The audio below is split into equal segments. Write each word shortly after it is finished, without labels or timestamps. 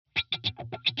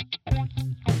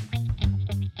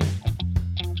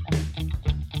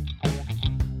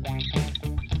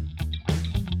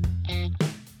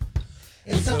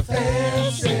It's a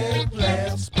Fancy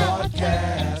Plants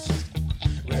podcast.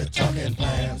 We're talking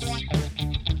plants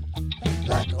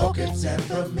like orchids and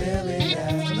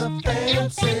bromeliads. The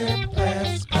Fancy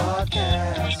Plants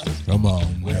podcast. Come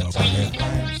on, We're talking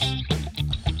plants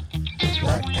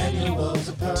like annuals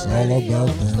and it's all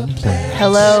about them plants.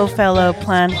 Hello, fellow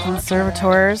plant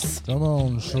conservators. Come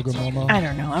on, sugar mama. I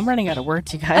don't know. I'm running out of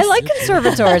words, you guys. I like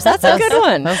conservators. That's a good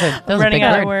one. That was a running big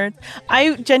out word. of words.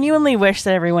 I genuinely wish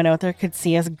that everyone out there could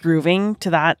see us grooving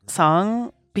to that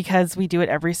song because we do it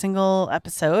every single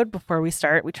episode. Before we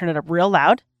start, we turn it up real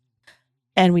loud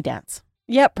and we dance.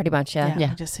 Yep, pretty much, yeah.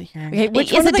 We just sit here. And Okay, which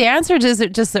Is one it of the- dance or is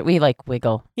it just that we like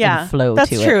wiggle yeah, and flow that's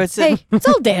to true. it? It's Hey, it's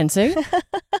all dancing.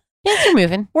 Yes, you're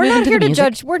moving. We're Moving not here the to music.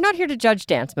 judge. We're not here to judge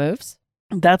dance moves.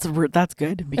 that's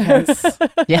good because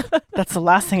Yeah. that's the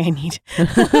last thing I need.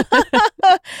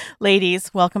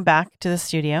 Ladies, welcome back to the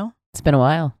studio. It's been a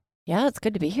while. Yeah, it's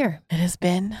good to be here. It has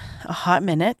been a hot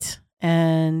minute.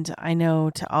 And I know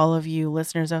to all of you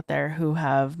listeners out there who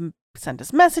have sent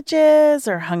us messages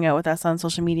or hung out with us on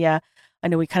social media, I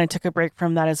know we kind of took a break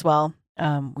from that as well.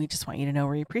 We just want you to know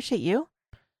we appreciate you.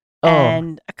 Oh,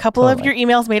 And a couple of totally. your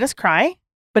emails made us cry,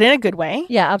 but in a good way.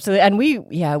 Yeah, absolutely. And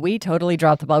we totally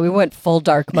dropped the ball. We went full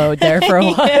dark mode there for a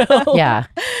Yeah. while. yeah.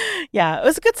 Yeah, it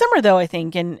was a good summer though, I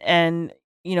think. And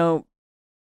you know,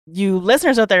 you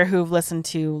listeners out there who've listened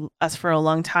to us for a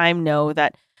long time know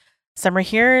that summer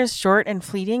here is short and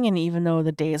fleeting, and even though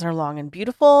the days are long and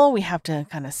beautiful, we have to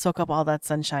kind of soak up all that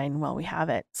sunshine while we have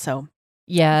it. So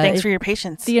Yeah. thanks for your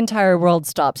patience. the entire world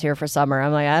stops here for summer.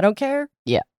 I'm like, I don't care.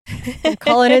 Yeah. I'm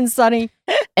calling in sunny.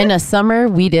 In a summer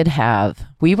we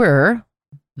were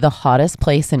the hottest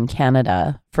place in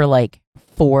Canada for like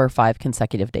 4 or 5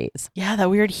 consecutive days. Yeah, that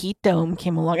weird heat dome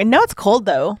came along, and now it's cold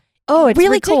though. Oh, it's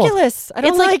Really cold. ridiculous. I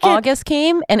don't It's like it. August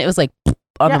came and it was like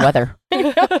on Yeah. the weather.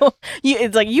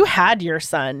 It's like you had your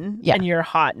sun Yeah. and your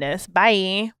hotness.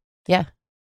 Bye. Yeah.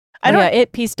 I don't. Yeah,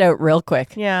 it pieced out real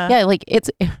quick. Yeah. Yeah, like it's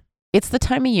the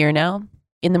time of year now.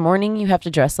 In the morning you have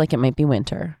to dress like it might be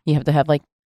winter. You have to have like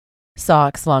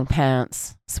socks, long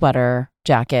pants, sweater,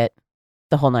 jacket,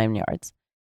 the whole 9 yards.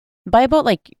 By about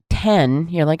like 10,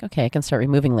 you're like, okay, I can start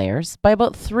removing layers. By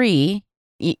about 3,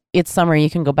 it's summer. You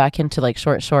can go back into like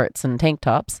short shorts and tank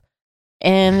tops.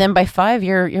 And then by 5,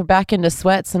 you're back into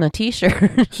sweats and a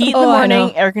t-shirt. Heat in Oh, the I morning,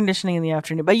 know. air conditioning in the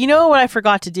afternoon. But you know what I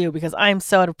forgot to do because I'm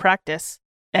so out of practice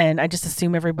and I just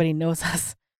assume everybody knows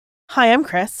us. Hi, I'm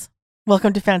Chris.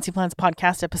 Welcome to Fancy Plants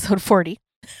Podcast, episode 40.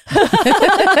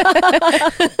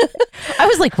 I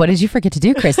was like, what did you forget to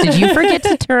do, Chris? Did you forget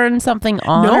to turn something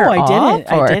on? No, or I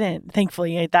didn't. off, or- I didn't.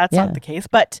 Thankfully, that's Yeah. not the case.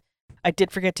 But I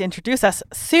did forget to introduce us.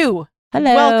 Sue,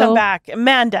 Hello. welcome back.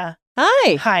 Amanda,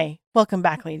 Hi. hi. Welcome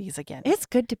back, ladies, again. It's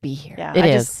good to be here. Yeah, It I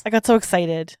is. I got so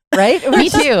excited. Right? Me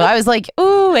too. I was like,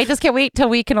 ooh, I just can't wait till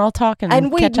we can all talk and, And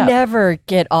we catch up. never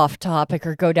get off topic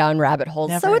or go down rabbit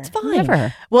holes. So Never. it's fine.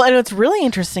 Never. Well, and what's really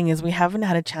interesting is we haven't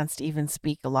had a chance to even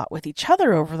speak a lot with each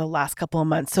other over the last couple of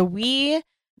months. So we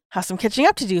have some catching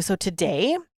up to do. So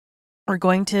today we're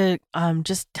going to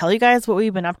just tell you guys what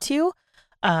we've been up to.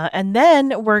 And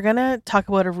then we're going to talk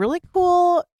about a really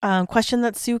cool question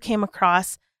that Sue came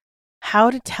across,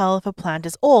 how to tell if a plant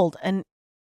is old. And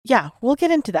yeah, we'll get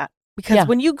into that because Yeah.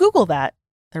 when you Google that,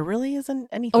 there really isn't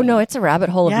anything. Oh, no, it's a rabbit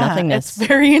hole of nothingness. It's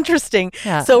very interesting.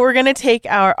 Yeah. So we're going to take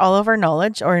all of our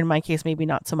knowledge, or in my case, maybe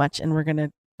not so much, and we're going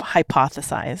to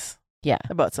hypothesize Yeah.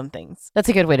 about some things. That's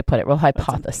a good way to put it. We'll About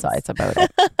some hypothesize things. about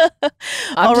it.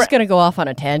 I'm All just right. going to go off on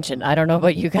a tangent. I don't know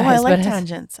about you Oh, guys, I like but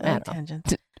tangents. I I like don't know.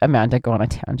 tangents. Amanda, go on a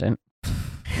tangent.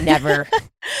 never.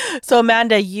 So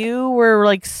Amanda, you were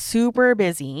like super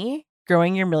busy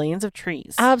growing your millions of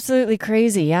trees. Absolutely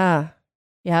crazy. Yeah.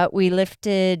 Yeah. We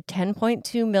lifted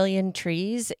 10.2 million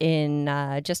trees in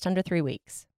just under 3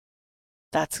 weeks.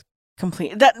 That's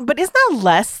complete. But isn't that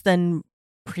less than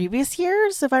previous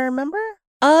years, if I remember?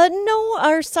 No,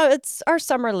 our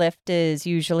summer lift is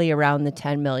usually around the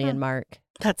 10 million mark.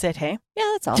 That's it, hey?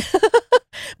 Yeah, that's all.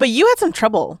 But you had some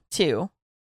trouble too.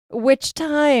 Which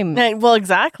time? Well,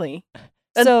 exactly.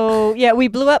 So yeah, we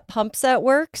blew up pumps at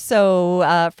work. So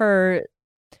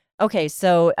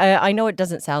I know it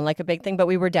doesn't sound like a big thing, but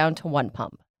we were down to 1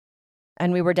 pump,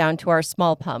 and we were down to our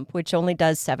small pump, which only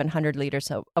does 700 liters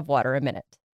of water a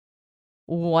minute.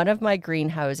 One of my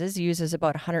greenhouses uses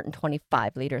about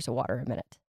 125 liters of water a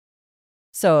minute.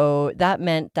 So that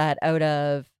meant that out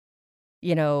of,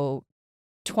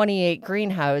 28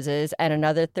 greenhouses and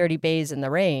another 30 bays in the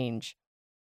range,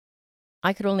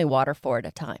 I could only water 4 at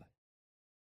a time.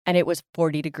 And it was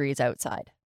 40 degrees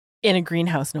outside. In a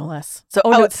greenhouse, no less. So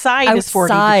Oh, no, outside is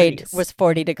 40 Outside degrees. was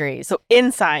 40 degrees. So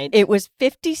inside. It was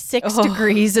 56 Oh.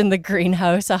 degrees in the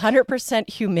greenhouse, 100%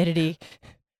 humidity.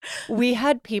 We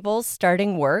had people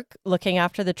starting work looking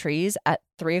after the trees at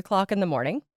 3:00 in the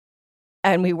morning,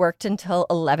 and we worked until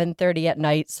 11:30 at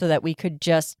night so that we could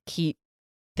just keep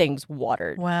things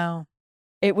watered. Wow.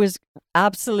 It was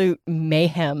absolute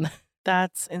mayhem.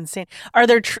 That's insane. Are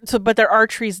there but there are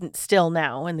trees still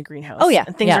now in the greenhouse? Oh, yeah,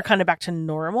 And things yeah. are kind of back to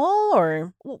normal,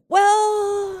 or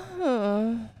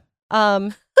Well,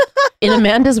 In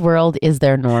Amanda's world, is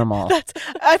there normal? that's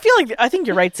I think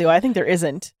you're right, Sue. I think there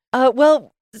isn't.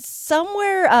 well,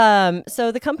 somewhere,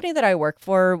 so the company that I work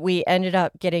for, we ended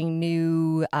up getting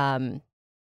new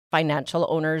financial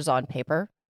owners on paper.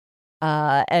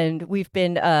 And we've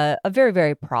been a very,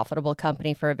 very profitable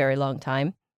company for a very long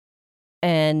time.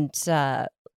 And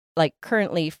like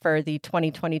currently for the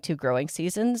 2022 growing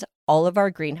seasons, all of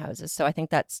our greenhouses, so I think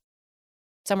that's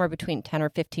somewhere between 10 or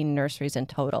 15 nurseries in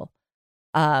total,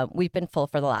 we've been full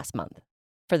for the last month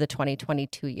for the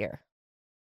 2022 year.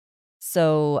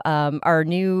 So our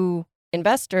new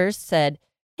investors said,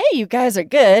 hey, you guys are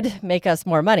good, make us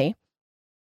more money.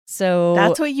 So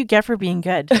That's what you get for being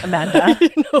good, Amanda. I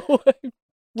know.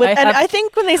 I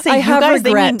think when they say I you have guys,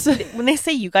 regret. when they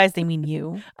say you guys, they mean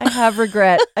you. I have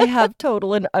regret. I have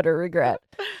total and utter regret.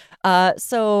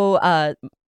 So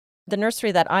the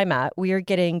nursery that I'm at, we are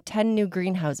getting 10 new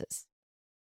greenhouses.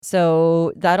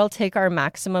 So that'll take our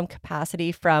maximum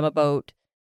capacity from about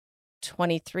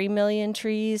 23 million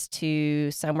trees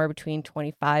to somewhere between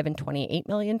 25 and 28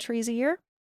 million trees a year.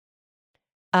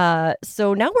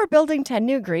 So now we're building 10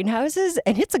 new greenhouses,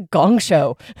 and it's a gong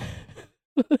show.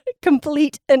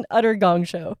 Complete and utter gong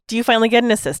show. Do you finally get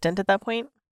an assistant at that point?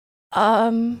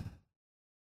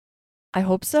 I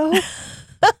hope so.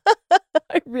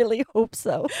 I really hope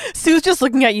so. Sue's just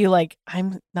looking at you like,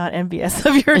 I'm not envious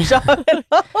of your job at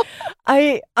all.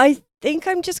 I think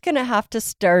I'm just gonna have to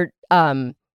start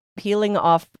peeling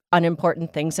off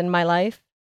unimportant things in my life,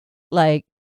 like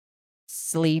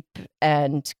sleep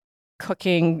and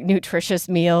cooking nutritious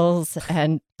meals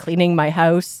and cleaning my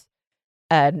house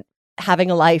and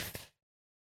having a life.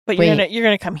 But Wait. you're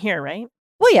gonna come here, right?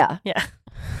 Well, yeah. Yeah.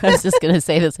 I was just going to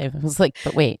say the same. I was like,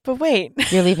 but wait, But wait.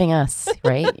 you're leaving us,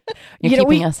 right? You're You know,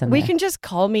 keeping us in we there. can just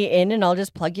call me in and I'll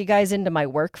just plug you guys into my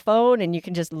work phone and you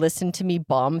can just listen to me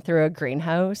bomb through a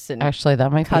greenhouse and Actually,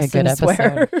 that might be a cuss good and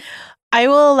swear. episode. I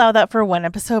will allow that for one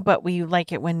episode, but we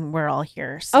like it when we're all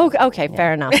here. So Oh, okay,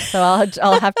 fair enough. So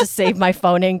I'll have to save my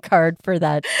phone in card for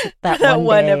that that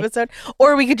one day. episode.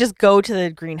 Or we could just go to the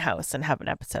greenhouse and have an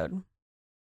episode.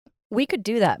 We could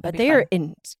do that, but That'd be they are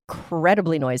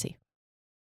incredibly noisy.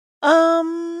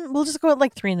 We'll just go at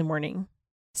like 3 a.m.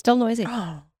 Still noisy.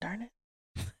 Oh, darn it.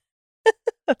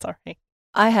 That's all right.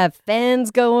 I have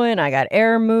fans going. I got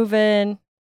air moving.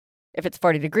 If it's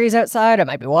 40 degrees outside, I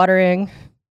might be watering.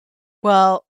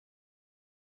 Well,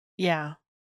 yeah.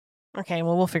 Okay,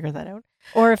 well, we'll figure that out.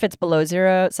 Or if it's below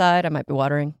 0 outside, I might be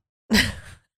watering.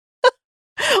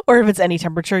 Or if it's any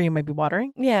temperature, you might be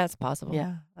watering. Yeah, it's possible.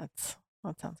 Yeah, that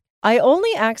sounds. I only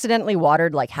accidentally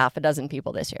watered like half a dozen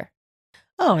people this year.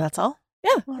 Oh, that's all?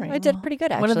 Yeah, All right, I did well, pretty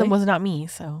good, actually. One of them was not me,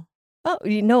 so. Oh,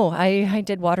 you know, I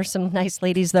did water some nice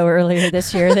ladies, though, earlier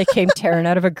this year. They came tearing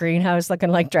out of a greenhouse looking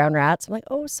like drowned rats. I'm like,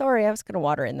 oh, sorry, I was going to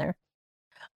water in there.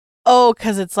 Oh,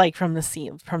 because it's like from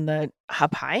the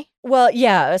up high? Well,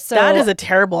 yeah, so... That is a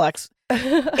terrible Is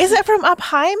it from up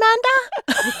high,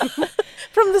 Amanda?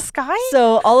 From the sky?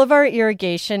 So all of our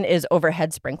irrigation is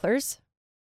overhead sprinklers.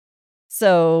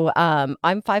 So I'm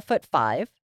 5'5".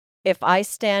 If I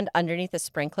stand underneath a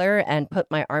sprinkler and put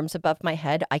my arms above my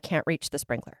head, I can't reach the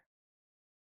sprinkler.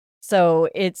 So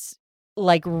it's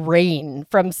like rain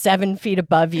from 7 feet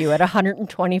above you at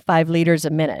 125 liters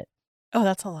a minute. Oh,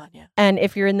 that's a lot, yeah. And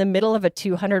if you're in the middle of a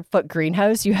 200-foot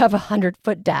greenhouse, you have a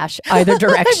 100-foot dash either If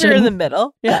direction. you're in the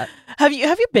middle. Yeah. Have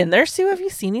you been there, Sue? Have you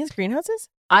seen these greenhouses?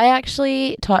 I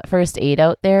actually taught first aid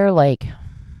out there like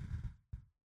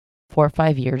 4 or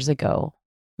 5 years ago.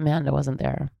 Amanda wasn't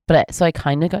there, but so I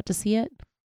kind of got to see it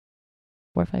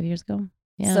 4 or 5 years ago.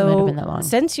 Yeah, it might have been that long.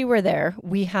 Since you were there,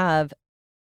 we have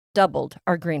doubled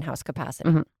our greenhouse capacity.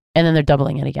 Mhm. And then they're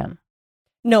doubling it again.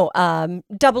 No,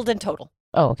 doubled in total.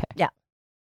 Oh, okay. Yeah,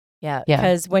 Yeah.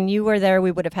 because when you were there,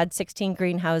 we would have had 16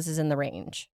 greenhouses in the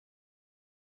range.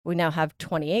 We now have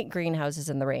 28 greenhouses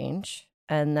in the range,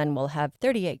 and then we'll have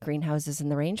 38 greenhouses in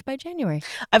the range by January.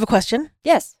 I have a question.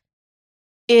 Yes.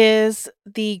 Is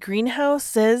the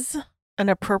greenhouses an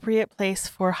appropriate place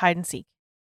for hide and seek?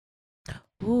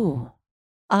 Ooh.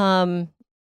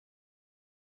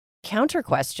 Counter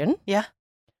question. Yeah.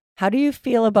 How do you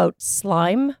feel about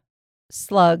slime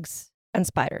slugs, and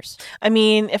spiders. I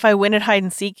mean, if I win at hide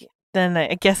and seek, then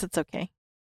I guess it's okay.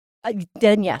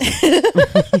 Then yes.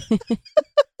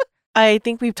 I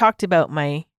think we've talked about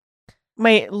my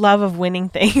love of winning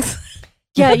things.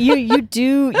 Yeah, you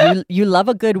do. You love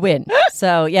a good win.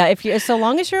 So yeah, so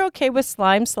long as you're okay with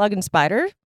slime, slug, and spider,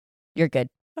 you're good.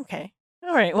 Okay.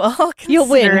 All right. Well, I'll You'll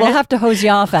win. consider We'll it. have to hose you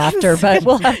off after, but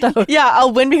we'll have to. Yeah,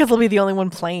 I'll win because I'll be the only one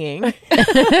playing.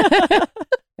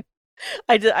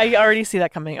 I already see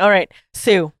that coming. All right,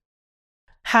 Sue.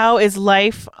 How is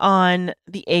life on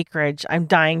the acreage? I'm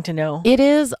dying to know. It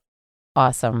is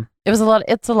awesome. It's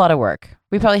a lot of work.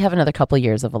 We probably have another couple of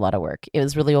years of a lot of work. It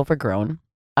was really overgrown.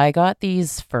 I got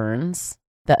these ferns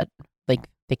that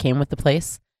they came with the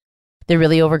place. They're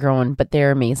really overgrown, but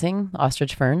they're amazing.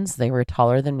 Ostrich ferns. They were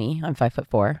taller than me. I'm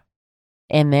 5'4".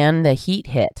 And then the heat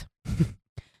hit.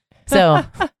 So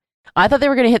I thought they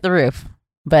were going to hit the roof,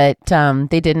 but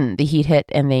they didn't. The heat hit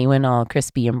and they went all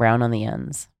crispy and brown on the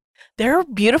ends. They're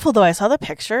beautiful though. I saw the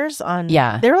pictures on.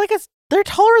 Yeah. They're they're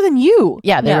taller than you.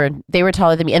 Yeah, they were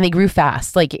taller than me, and they grew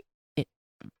fast.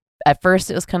 At first,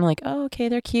 it was kind of like, oh, okay,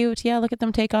 they're cute. Yeah, look at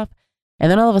them take off. And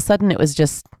then all of a sudden, it was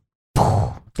just,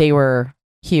 they were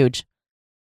huge.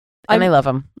 And I love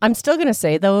them. I'm still gonna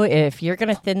say though, if you're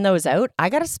gonna thin those out, I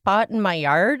got a spot in my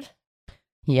yard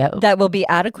Yeah. that will be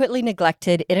adequately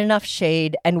neglected, in enough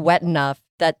shade, and wet enough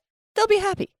that they'll be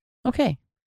happy. Okay.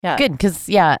 Yeah. Good, because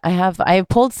I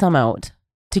pulled some out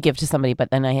to give to somebody,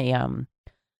 but then I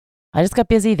just got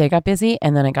busy. They got busy,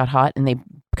 and then it got hot, and they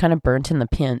kind of burnt in the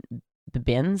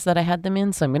bins that I had them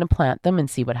in. So I'm going to plant them and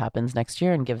see what happens next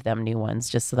year and give them new ones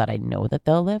just so that I know that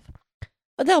they'll live.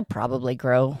 But they'll probably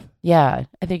grow. Yeah,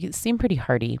 I think it seemed pretty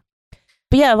hardy.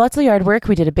 But yeah, lots of yard work.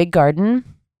 We did a big garden,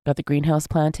 got the greenhouse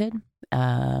planted.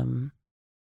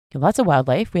 Lots of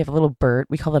wildlife. We have a little bird.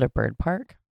 We call it a bird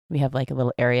park. We have like a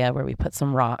little area where we put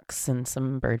some rocks and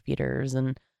some bird feeders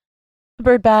and a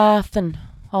bird bath and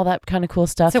all that kind of cool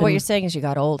stuff. So what And- you're saying is you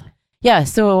got old. Yeah,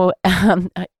 so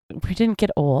we didn't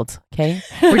get old, okay?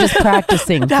 We're just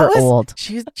practicing That for was- old.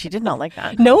 She did not like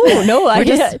that. No, I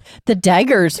just- just the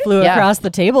daggers flew Yeah. across the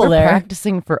table We're there.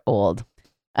 practicing for old.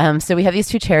 So we have these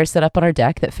two chairs set up on our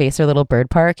deck that face our little bird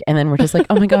park, and then we're just like,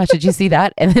 oh my gosh, did you see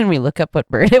that? And then we look up what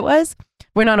bird it was.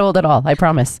 We're not old at all, I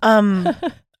promise. I'm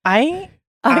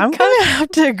gonna have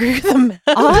to agree with them.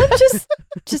 I'm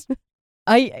just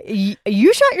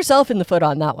you shot yourself in the foot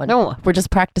on that one. No, we're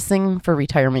just practicing for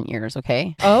retirement years,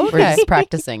 okay? Oh, We're okay. just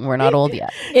practicing. We're not old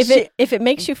yet. If it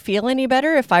makes you feel any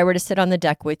better, if I were to sit on the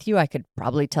deck with you, I could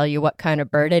probably tell you what kind of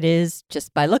bird it is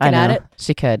just by I looking know. at it.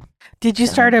 She could. Did you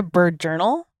start a bird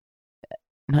journal?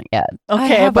 Not yet. I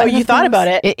Okay, have but one you of thought those. about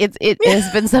it. It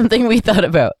has been something we thought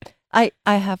about. I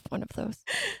have one of those.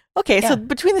 Okay, so Yeah.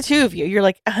 between the two of you, you're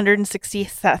like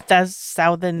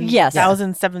 160,000. Yes.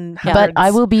 1,700. But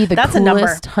I will be the That's a number.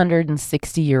 coolest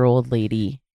 160-year-old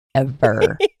lady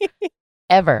ever.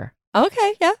 Ever.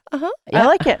 Okay, yeah, I Yeah.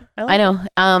 like it. I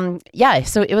know. Yeah,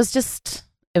 so it was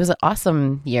an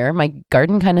awesome year. My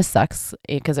garden kind of sucks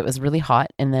because it was really hot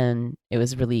and then it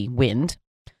was really wind.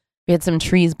 We had some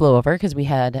trees blow over because we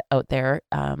had out there,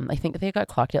 I think they got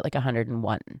clocked at like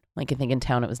 101. Like I think in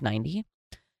town it was 90.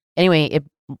 Anyway, it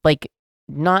like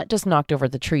not just knocked over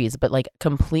the trees, but like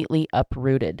completely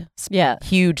uprooted Yeah.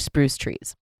 huge spruce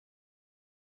trees.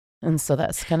 And so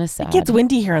that's kind of sad. It gets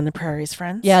windy here on the prairies,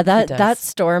 friends. Yeah, does. that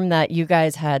storm that you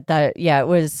guys had, it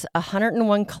was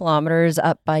 101 kilometers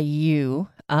up by you.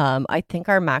 I think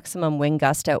our maximum wind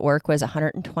gust at work was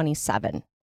 127.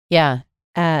 Yeah.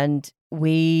 And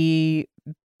we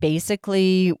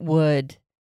basically would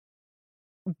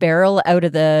barrel out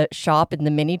of the shop in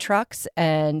the mini trucks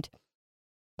and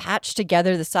patch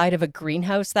together the side of a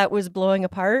greenhouse that was blowing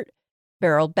apart,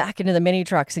 barrel back into the mini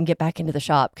trucks and get back into the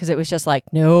shop because it was just like,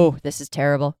 no, this is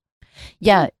terrible.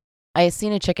 Yeah. I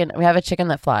seen a chicken. We have a chicken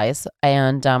that flies.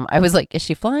 And I was like, is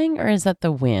she flying or is that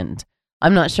the wind?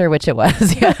 I'm not sure which it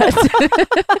was yet.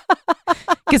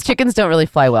 Because chickens don't really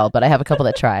fly well, but I have a couple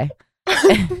that try.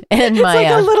 And It's my, like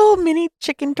a little mini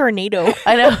chicken tornado.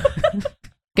 I know.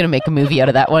 Gonna make a movie out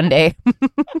of that one day.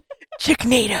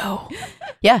 Chickenado.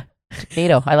 Yeah.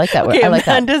 Chicknado. I like that word. Okay, I like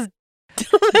that.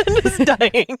 Amanda's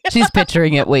dying. She's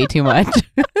picturing it way too much.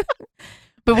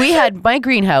 But we had my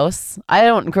greenhouse. I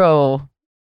don't grow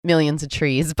millions of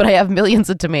trees, but I have millions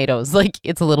of tomatoes. Like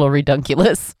it's a little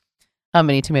redunculous how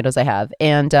many tomatoes I have.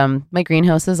 And my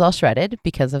greenhouse is all shredded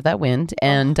because of that wind.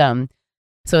 And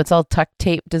so it's all tuck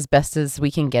taped as best as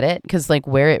we can get it. Because like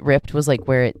where it ripped was like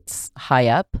where it's high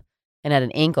up and at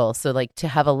an angle. So like to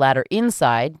have a ladder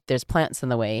inside, there's plants in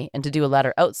the way. And to do a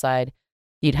ladder outside,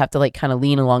 you'd have to like kind of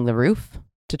lean along the roof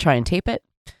to try and tape it.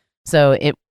 So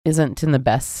it isn't in the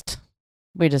best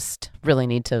We just really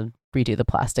need to redo the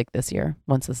plastic this year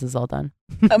once this is all done.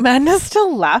 Amanda's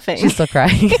still laughing. She's still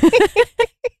crying.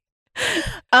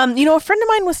 A friend of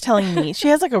mine was telling me she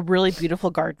has like a really beautiful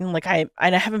garden. Like I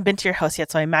haven't been to your house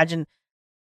yet, so I imagine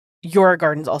your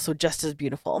garden's also just as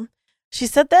beautiful. She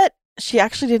said that she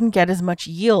actually didn't get as much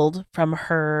yield from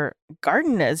her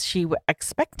garden as she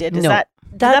expected. Did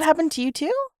that happen to you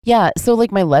too? Yeah. So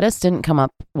like my lettuce didn't come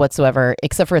up whatsoever,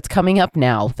 except for it's coming up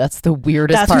now. That's the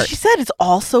weirdest That's part. what she said. It's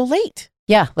all so late.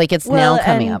 Yeah. Like it's now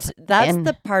coming up. That's And-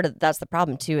 that's the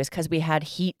problem too, is because we had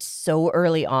heat so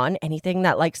early on. Anything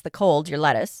that likes the cold, your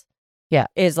lettuce, Yeah.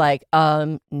 is like,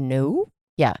 no.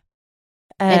 Yeah.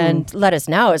 And lettuce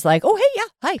now is like, oh, hey, yeah,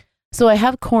 hi. So I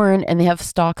have corn and they have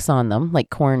stalks on them, like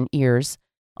corn ears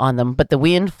on them, but the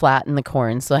wind flattened the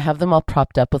corn. So I have them all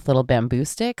propped up with little bamboo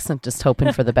sticks and just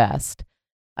hoping for the best.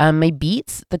 My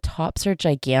beets, the tops are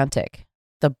gigantic.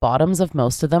 The bottoms of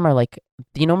most of them are like,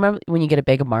 remember when you get a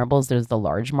bag of marbles, there's the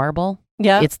large marble?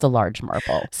 Yeah. It's the large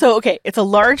marble. So, okay, it's a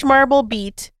large marble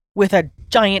beet with a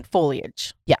giant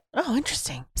foliage. Yeah. Oh,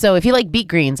 interesting. So if you like beet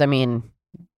greens, I mean,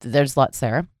 there's lots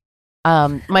there.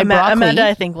 My broccoli. Amanda,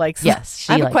 I think, likes. Yes.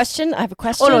 I have a likes- question.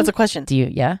 Oh, no, it's a question. Do you?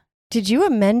 Yeah. Did you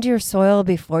amend your soil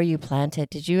before you planted?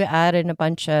 Did you add in a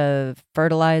bunch of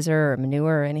fertilizer or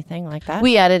manure or anything like that?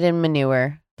 We added in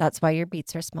manure. That's why your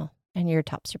beets are small and your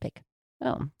tops are big.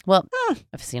 Oh, well,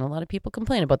 I've seen a lot of people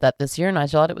complain about that this year, and I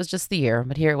thought it was just the year,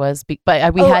 but here it was.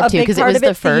 But we had a to big because it part was of the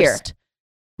it's the year. first.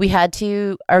 We had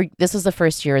to, this was the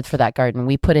first year for that garden.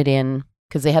 We put it in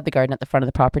because they had the garden at the front of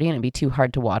the property and it'd be too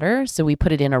hard to water. So we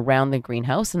put it in around the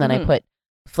greenhouse, and then I put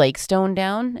flagstone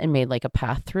down and made like a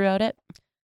path throughout it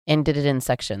and did it in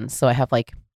sections. So I have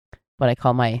like what I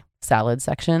call my salad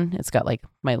section. It's got like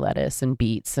my lettuce and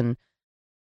beets and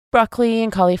broccoli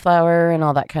and cauliflower and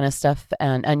all that kind of stuff,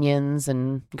 and onions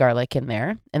and garlic in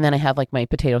there. And then I have like my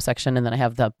potato section, and then I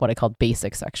have the what I called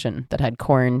basic section that had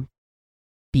corn,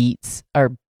 beets,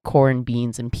 or corn,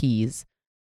 beans, and peas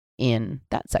in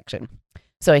that section.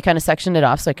 So I kind of sectioned it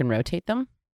off so I can rotate them.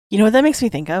 You know what that makes me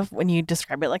think of when you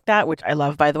describe it like that, which I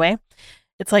love, by the way?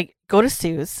 It's like go to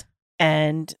Sue's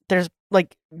and there's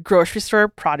like grocery store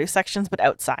produce sections, but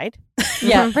outside.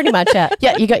 Yeah, pretty much. Yeah.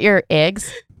 Yeah, you got your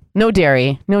eggs. No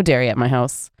dairy at my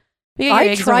house. You got your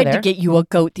I eggs over tried to there. get you a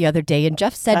goat the other day and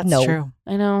Jeff said That's no. true.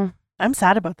 I know. I'm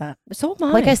sad about that. So am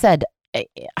I. Like I said,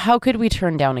 how could we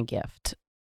turn down a gift?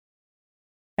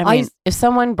 I I- mean, if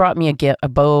someone brought me a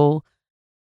bow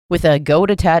with a goat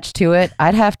attached to it,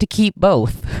 I'd have to keep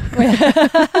both.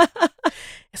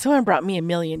 If someone brought me $1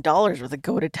 million with a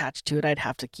goat attached to it, I'd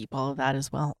have to keep all of that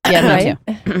as well. Yeah, me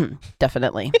Right? too.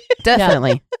 Definitely.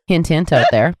 Definitely. Hint, hint out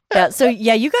there. Yeah, so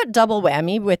yeah, you got double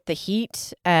whammy with the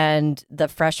heat and the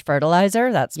fresh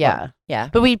fertilizer. That's Yeah. fun. Yeah.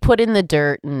 But we put in the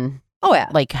dirt and Oh yeah.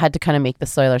 like had to kind of make the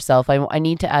soil ourselves. I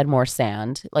need to add more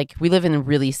sand. Like we live in a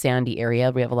really sandy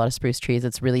area. We have a lot of spruce trees.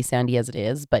 It's really sandy as it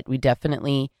is, but we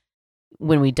definitely,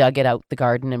 when we dug it out the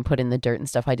garden and put in the dirt and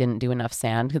stuff, I didn't do enough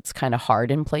sand. It's kind of hard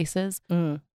in places.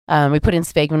 Mm. We put in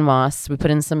sphagnum moss. We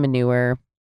put in some manure.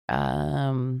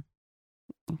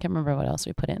 I can't remember what else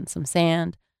we put in. Some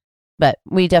sand. But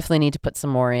we definitely need to put some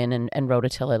more in and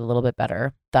rototill it a little bit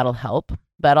better. That'll help.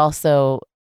 But also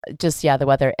just, the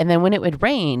weather. And then when it would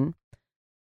rain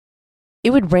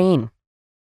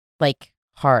like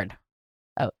hard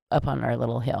up on our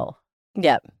little hill.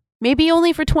 Yeah. Maybe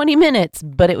only for 20 minutes,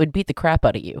 but it would beat the crap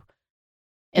out of you.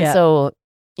 And Yeah. so,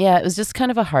 it was just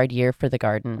kind of a hard year for the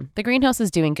garden. The greenhouse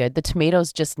is doing good. The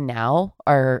tomatoes just now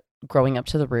are growing up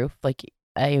to the roof. Like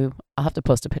I'll have to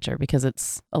post a picture because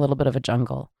it's a little bit of a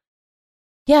jungle.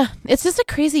 Yeah, it's just a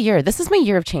crazy year. This is my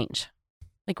year of change.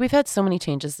 Like we've had so many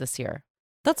changes this year.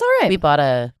 That's all right. We bought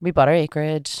our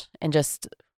acreage and just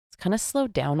kind of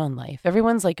slowed down on life.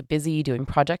 Everyone's like busy doing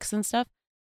projects and stuff,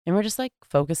 and we're just like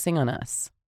focusing on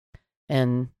us.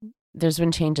 And there's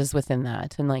been changes within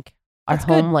that, and like our That's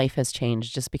good. home life has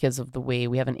changed just because of the way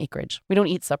we have an acreage. We don't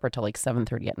eat supper till like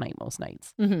 7:30 at night most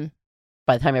nights. Mm-hmm.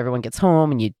 By the time everyone gets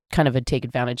home, and you kind of take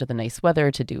advantage of the nice weather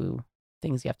to do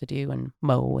things you have to do and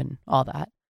mow and all that.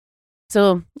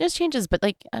 So there's changes, but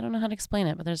like I don't know how to explain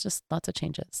it, but there's just lots of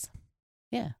changes.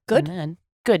 Yeah, Good. And then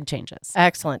good changes.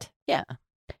 Excellent. Yeah.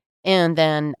 And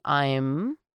then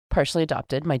I'm partially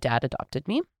adopted. My dad adopted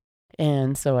me.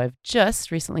 And so I've just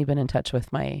recently been in touch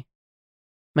with my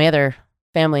other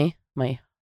family, my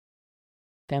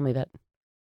family that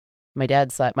my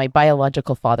dad's side, my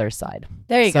biological father's side.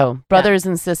 There you go. So brothers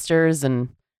and sisters, and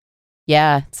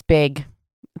it's big.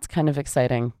 It's kind of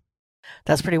exciting.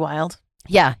 That's pretty wild.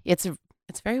 Yeah, it's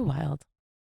very wild.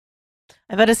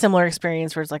 I've had a similar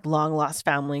experience where it's like long lost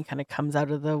family kind of comes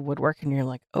out of the woodwork and you're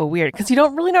like, oh, weird. Because you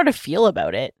don't really know how to feel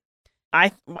about it.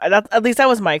 At least that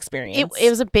was my experience. It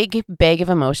was a big bag of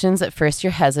emotions. At first,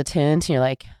 you're hesitant. And you're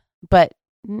like, but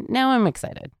now I'm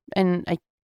excited. And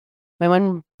my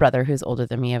one brother who's older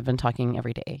than me, I've been talking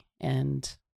every day, and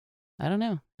I don't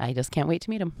know. I just can't wait to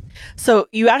meet him. So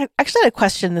you actually had a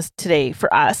question this today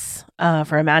for us,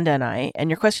 for Amanda and I, and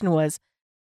your question was,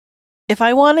 if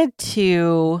I wanted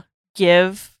to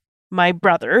give my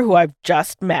brother, who I've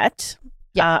just met,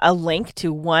 a link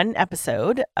to one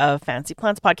episode of Fancy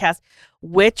Plants podcast,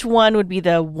 which one would be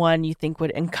the one you think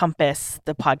would encompass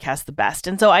the podcast the best?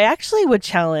 And so I actually would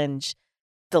challenge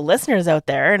the listeners out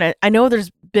there, and I know there's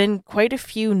been quite a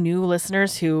few new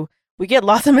listeners who we get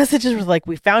lots of messages with, like,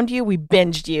 we found you, we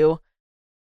binged you.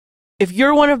 If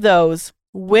you're one of those,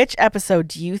 which episode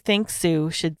do you think Sue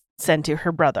should send to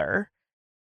her brother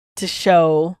to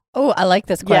show? Oh, I like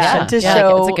this question. Yeah, to Yeah,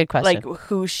 show it's a good question. like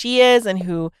who she is and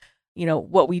who,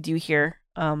 what we do here.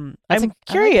 I'm I like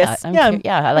curious. that. I'm I'm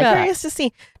I like that. curious to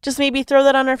see. Just maybe throw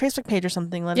that on our Facebook page or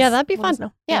something. Yeah, that'd be let us fun.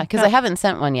 know. Yeah, because I haven't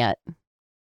sent one yet.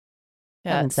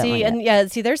 Yeah. Haven't sent one See,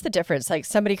 yet. see, there's the difference. Like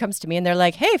somebody comes to me and they're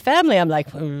like, "Hey, family," I'm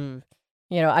like, I'm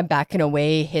backing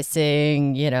away,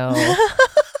 hissing.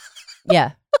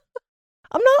 Yeah,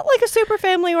 I'm not like a super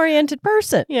family oriented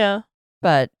person, Yeah.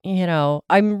 but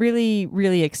I'm really,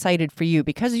 really excited for you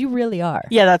because you really are.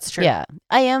 Yeah, that's true. Yeah,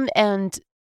 I am. And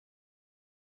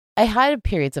I had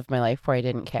periods of my life where I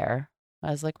didn't care.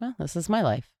 I was like, well, this is my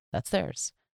life. That's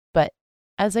theirs. But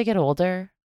as I get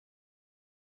older,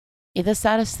 the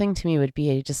saddest thing to me would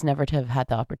be just never to have had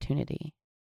the opportunity.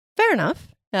 Fair enough.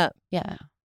 Yeah. Yeah.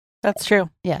 That's true.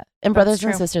 Yeah. And That's brothers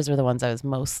and true. sisters were the ones I was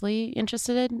mostly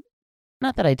interested in.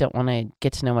 Not that I don't want to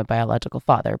get to know my biological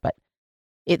father, but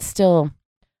I still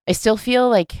feel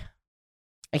like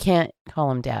I can't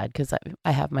call him dad because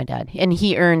I have my dad. And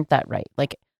he earned that right.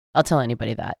 Like, I'll tell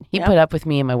anybody that. He Yeah. put up with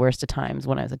me in my worst of times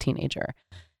when I was a teenager.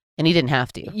 And he didn't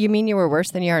have to. You mean you were worse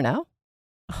than you are now?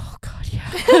 Oh, God,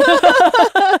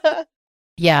 yeah.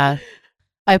 Yeah.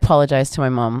 I apologize to my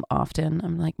mom often.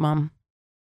 I'm like, Mom,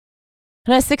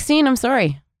 when I was 16, I'm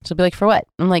sorry. She'll be like, for what?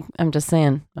 I'm like, I'm just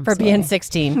saying. I'm For being sorry.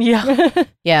 16. Yeah.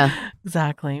 Yeah.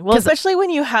 Exactly. Well, 'Cause- especially when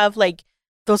you have like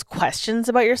those questions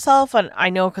about yourself, and I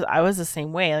know because I was the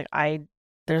same way. Like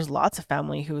there's lots of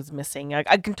family who's missing. Like,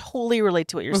 I can totally relate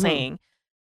to what you're Mhm. saying,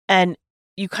 and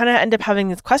you kind of end up having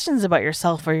these questions about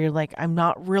yourself where you're like, I'm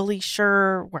not really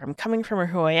sure where I'm coming from or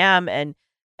who I am, and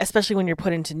especially when you're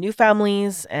put into new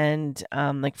families, and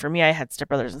like for me, I had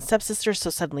stepbrothers and stepsisters,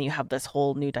 so suddenly you have this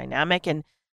whole new dynamic, and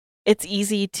it's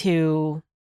easy to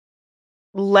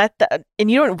let that, and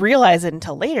you don't realize it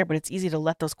until later, but it's easy to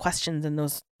let those questions and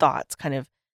those thoughts kind of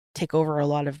take over a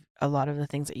lot of the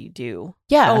things that you do.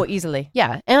 Yeah. Oh, easily.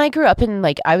 Yeah. And I grew up in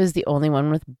I was the only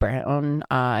one with brown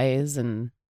eyes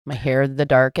and my hair the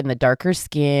darker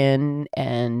skin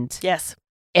and Yes.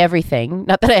 everything.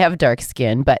 Not that I have dark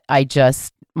skin, but I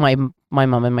just, my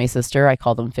mom and my sister, I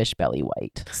call them fish belly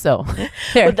white. So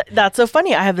there. But that's so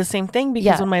funny. I have the same thing because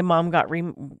Yeah. when my mom got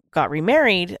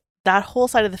remarried, that whole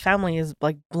side of the family is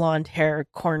like blonde hair,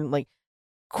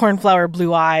 cornflower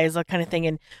blue eyes, that kind of thing.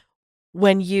 And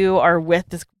when you are with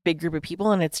this big group of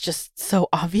people and it's just so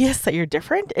obvious that you're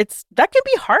different, that can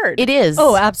be hard. It is.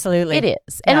 Oh, absolutely. It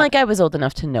is. And Yeah. I was old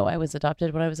enough to know I was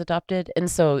adopted when I was adopted. And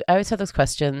so I always have those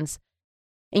questions.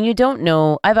 And you don't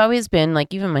know. I've always been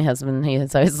even my husband, he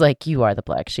is always like, you are the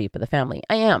black sheep of the family.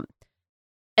 I am.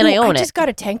 And I Ooh, own I it. just got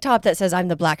a tank top that says I'm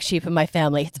the black sheep of my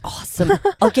family. It's awesome.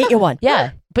 I'll get you one.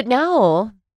 Yeah. But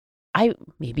now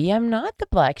maybe I'm not the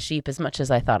black sheep as much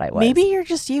as I thought I was. Maybe you're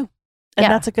just you. And Yeah.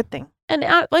 that's a good thing. And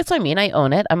that's what I mean. I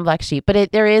own it. I'm black sheep.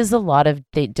 But there is a lot of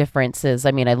differences.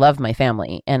 I mean, I love my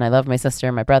family and I love my sister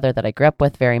and my brother that I grew up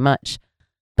with very much.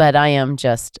 But I am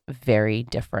just very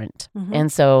different. Mhm.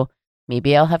 And so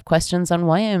maybe I'll have questions on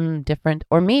why I'm different,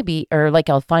 or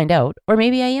I'll find out, or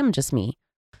maybe I am just me.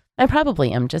 I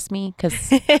probably am just me because,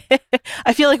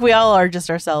 I feel like we all are just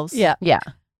ourselves. Yeah. yeah,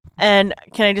 And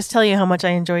can I just tell you how much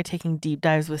I enjoy taking deep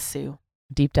dives with Sue?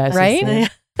 deep dive. Right?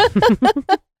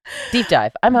 Deep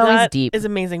dive. I'm always That deep. is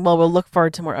amazing. Well, we'll look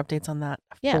forward to more updates on that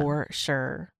Yeah. for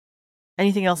sure.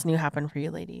 Anything else new happen for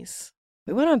you ladies?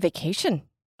 We went on vacation.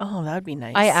 Oh, that would be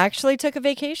nice. I actually took a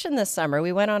vacation this summer.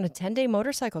 We went on a 10-day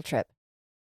motorcycle trip.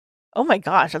 Oh my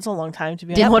gosh, that's a long time to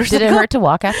be on Did, a motorcycle. did it hurt to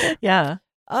walk after? Yeah.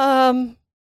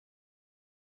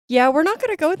 Yeah, we're not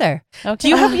going to go there. Okay. Do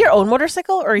you have your own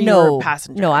motorcycle or No. you're a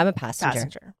passenger? No, I'm a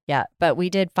passenger. Yeah, but we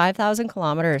did 5,000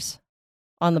 kilometers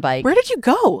on the bike. Where did you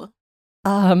go?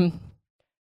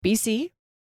 BC.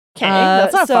 Okay,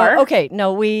 that's not so, far. Okay,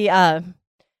 no, we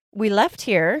left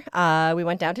here. We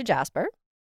went down to Jasper.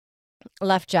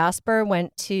 Left Jasper,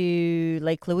 went to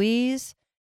Lake Louise,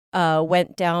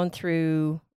 went down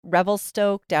through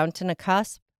Revelstoke, down to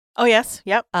Nakusp, Oh, yes.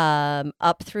 Yep.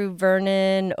 up through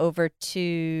Vernon, over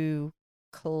to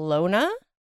Kelowna.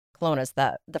 Kelowna's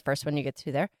the first one you get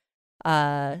to there.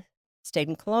 Stayed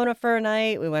in Kelowna for a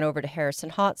night. We went over to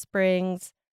Harrison Hot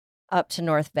Springs, up to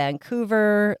North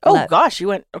Vancouver. Oh, gosh.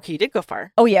 You did go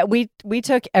far. Oh yeah, we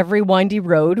took every windy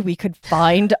road we could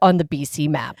find on the BC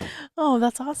map. Oh,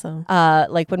 that's awesome.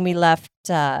 Like when we left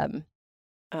Kelowna,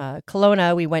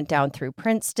 we went down through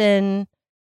Princeton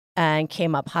and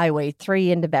came up Highway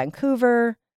 3 into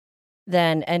Vancouver.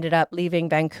 Then ended up leaving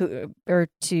Vancouver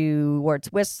towards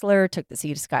Whistler, took the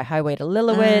Sea to Sky Highway to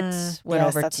Lillooet, went yes,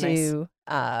 over that's to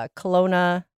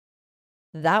Kelowna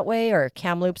that way, or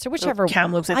Kamloops, or whichever.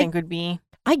 Kamloops, I think, would be.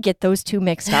 I get those two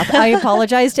mixed up. I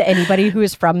apologize to anybody who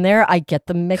is from there. I get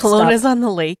them mixed up. Kelowna's on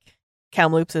the lake.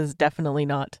 Kamloops is definitely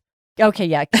not. Okay,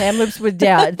 yeah. Kamloops would,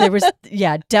 there was,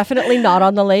 definitely not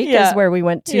on the lake is where we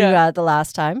went to the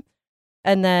last time.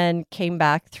 And then came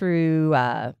back through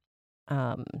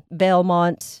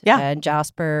Valemont and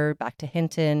Jasper, back to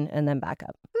Hinton, and then back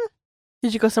up.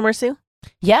 Did you go somewhere, Sue?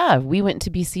 Yeah, we went to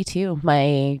BC too.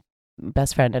 My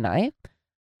best friend and I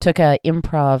took a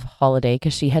improv holiday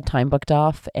because she had time booked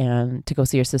off and to go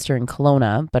see her sister in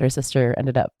Kelowna, but her sister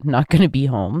ended up not going to be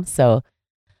home. So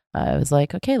I was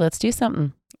like, okay, let's do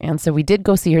something. And so we did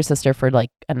go see her sister for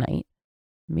like a night,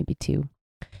 maybe two.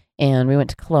 And we went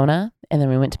to Kelowna, and then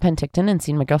we went to Penticton and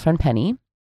seen my girlfriend Penny.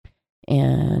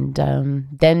 And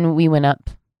then we went up.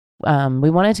 We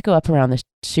wanted to go up around the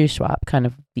Shuswap, kind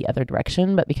of the other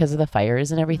direction, but because of the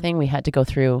fires and everything, we had to go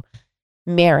through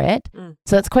Merritt.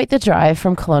 So that's quite the drive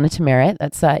from Kelowna to Merritt.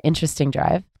 That's an interesting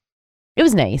drive. It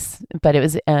was nice, but it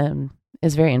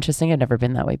was very interesting. I'd never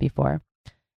been that way before.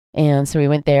 And so we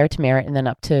went there to Merritt, and then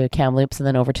up to Kamloops, and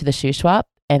then over to the Shuswap,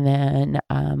 and then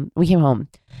we came home.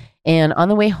 And on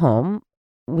the way home,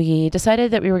 we decided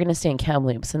that we were going to stay in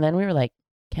Kamloops, and then we were like,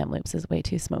 Kamloops is way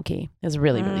too smoky. It was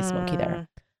really, really smoky there.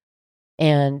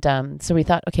 And so we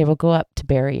thought, okay, we'll go up to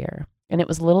Barrier. And it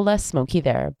was a little less smoky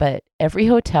there, but every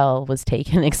hotel was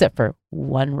taken except for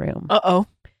one room. Uh-oh.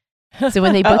 So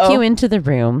when they book you into the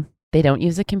room, they don't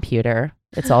use a computer.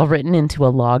 It's all written into a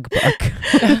logbook.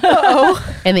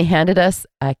 Uh-oh. And they handed us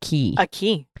a key. A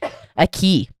key. A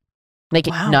key. Like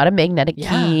not a magnetic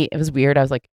key. It was weird. I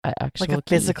was like, actual like a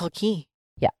key. physical key.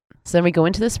 Yeah. So then we go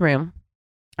into this room,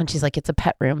 and she's like, it's a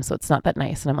pet room, so it's not that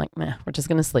nice. And I'm like, meh, we're just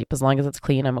going to sleep. As long as it's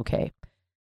clean, I'm okay.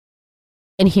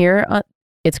 And here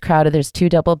it's crowded. There's two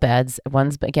double beds.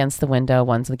 One's against the window.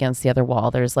 One's against the other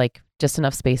wall. There's like just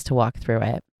enough space to walk through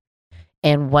it.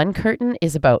 And one curtain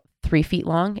is about 3 feet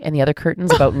long, and the other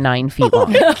curtain's about 9 feet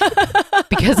long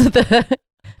because of the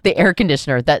air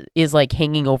conditioner that is like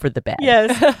hanging over the bed.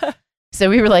 Yes. So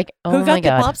we were like, oh Who my got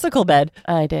God. the popsicle bed?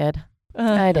 I did.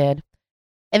 I did.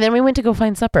 And then we went to go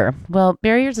find supper. Well,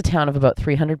 Barrier's a town of about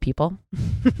 300 people.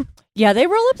 Yeah, they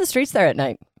roll up the streets there at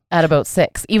night. At about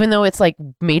 6, even though it's like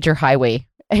major highway.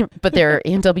 But their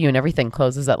A&W and everything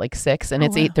closes at like 6, and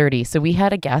it's 8:30. So we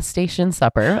had a gas station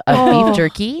supper of beef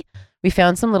jerky. We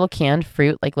found some little canned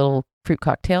fruit, like little fruit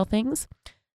cocktail things.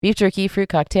 Beef jerky, fruit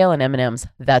cocktail, and M&Ms.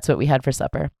 That's what we had for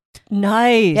supper.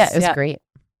 Nice. Yeah, it was great.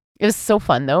 It was so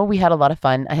fun, though. We had a lot of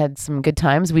fun. I had some good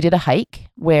times. We did a hike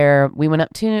where we went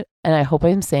up to, and I hope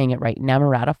I'm saying it right,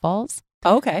 Namarata Falls.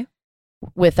 Okay.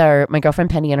 With my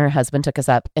girlfriend Penny and her husband took us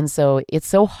up. And so it's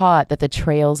so hot that the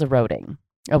trail's eroding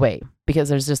away because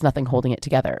there's just nothing holding it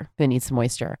together. They need some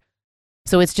moisture.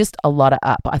 So it's just a lot of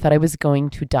up. I thought I was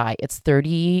going to die. It's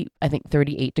 38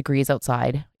 degrees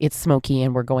outside. It's smoky,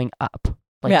 and we're going up,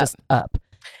 just up.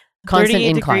 Constant 38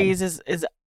 incline. degrees is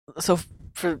so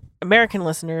for American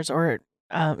listeners, or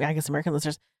I guess American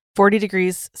listeners, 40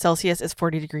 degrees Celsius is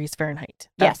 40 degrees Fahrenheit.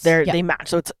 They match.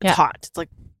 So it's hot. It's like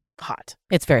hot.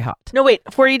 It's very hot. No, wait.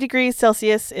 40 degrees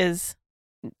Celsius is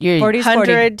 40 is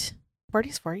 100. 40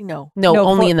 is 40? No. No,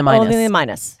 only in the minus. Only in the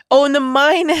minus. Oh, in the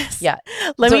minus. Yeah.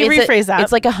 Let me rephrase that.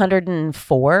 It's like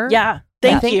 104. Yeah.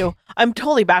 Thank you. I'm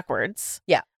totally backwards.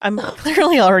 Yeah. I'm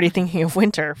clearly already thinking of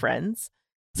winter, friends.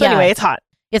 So anyway, it's hot.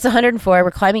 It's 104.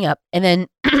 We're climbing up. And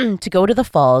then to go to the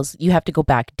falls, you have to go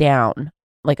back down,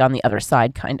 like on the other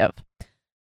side, kind of.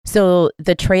 So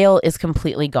the trail is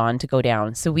completely gone to go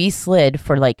down. So we slid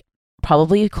for like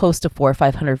probably close to 400 or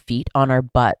 500 feet on our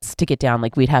butts to get down.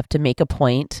 Like we'd have to make a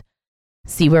point,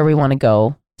 see where we want to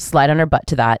go, slide on our butt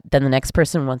to that. Then the next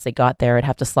person, once they got there, would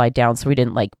have to slide down so we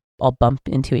didn't like all bump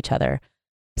into each other.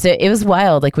 So it was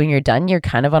wild. Like when you're done, you're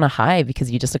kind of on a high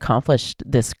because you just accomplished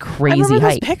this crazy I remember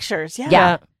hike. Those pictures.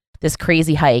 Yeah. This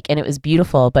crazy hike. And it was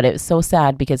beautiful, but it was so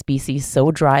sad because BC's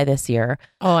so dry this year.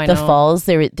 Oh, I know. The falls,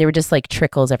 they were just like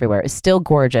trickles everywhere. It's still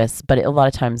gorgeous, but a lot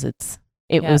of times it's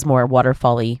It Yeah. was more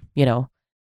waterfall-y, you know.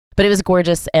 But it was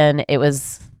gorgeous, and it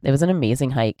was an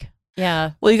amazing hike.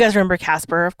 Yeah. Well, you guys remember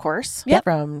Casper, of course, Yep.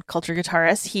 from Culture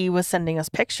Guitarist. He was sending us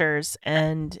pictures,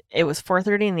 and it was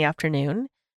 4:30 in the afternoon.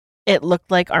 It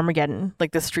looked like Armageddon.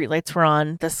 Like the streetlights were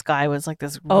on. The sky was like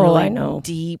this Oh, really I know.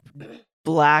 deep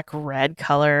black red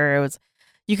color. It was.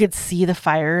 You could see the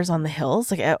fires on the hills.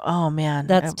 Like, oh man,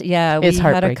 That's yeah. We It's had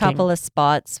a heartbreaking. couple of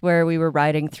spots where we were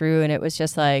riding through, and it was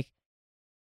just like,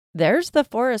 there's the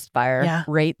forest fire Yeah.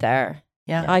 right there.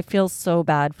 yeah, I feel so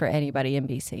bad for anybody in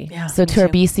BC. yeah. So me to our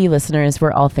too. BC listeners,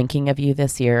 we're all thinking of you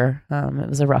this year. It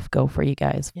was a rough go for you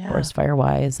guys, Yeah. forest fire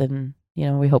wise, and you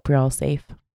know we hope you're all safe.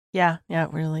 Yeah,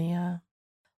 really.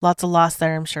 Lots of loss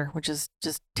there, I'm sure, which is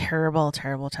just terrible,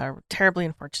 terribly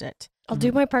unfortunate. I'll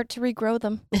do my part to regrow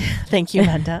them. Thank you,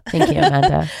 Amanda. Thank you,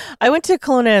 Amanda. I went to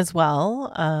Kelowna as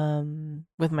well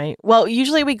with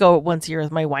usually we go once a year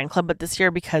with my wine club, but this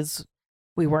year because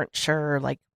we weren't sure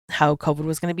like how COVID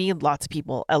was going to be, lots of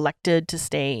people elected to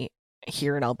stay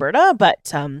here in Alberta,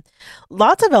 but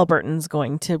lots of Albertans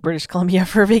going to British Columbia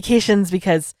for vacations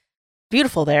because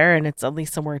beautiful there and it's at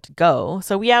least somewhere to go.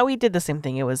 So yeah, we did the same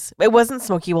thing. It wasn't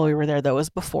smoky while we were there though. It was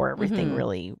before everything Mhm.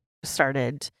 really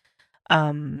started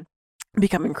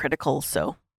becoming critical.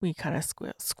 So we kind of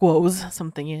squoze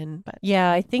something in, but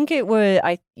Yeah, I think it would.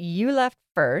 You left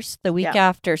first, the week Yeah.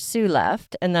 after Sue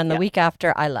left, and then the Yeah. week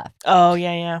after I left. oh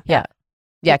yeah.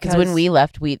 Yeah, because when Because- we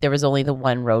left, there was only the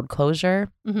one road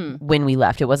closure Mm-hmm. when we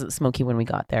left. It wasn't smoky when we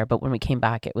got there, but when we came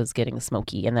back, it was getting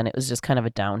smoky, and then it was just kind of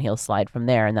a downhill slide from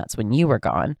there. And that's when you were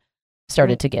gone,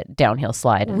 started to get downhill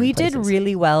slide. in We did places.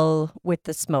 really well with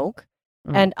the smoke,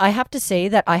 Mm. and I have to say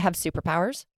that I have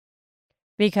superpowers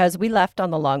because we left on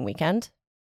the long weekend,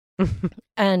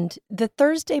 and the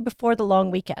Thursday before the long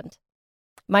weekend,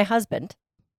 my husband,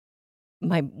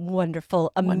 my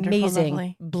wonderful, amazing,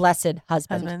 lovely blessed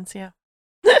husband, Husbands, yeah.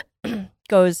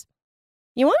 goes,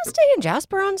 "You want to stay in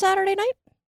Jasper on Saturday night?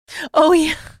 Oh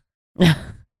yeah.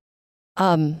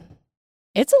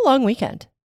 It's a long weekend.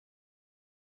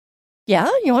 Yeah,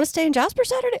 you want to stay in Jasper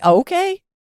Saturday? Okay.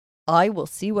 I will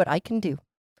see what I can do."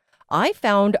 I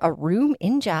found a room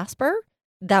in Jasper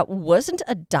that wasn't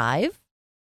a dive,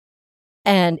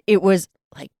 and it was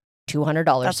like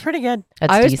 $200. That's pretty good.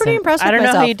 That's I was decent. pretty impressed with I don't know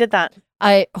myself. how you did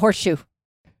that. Horseshoe.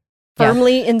 Yeah.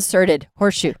 Firmly inserted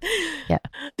horseshoe.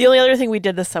 The only other thing we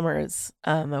did this summer is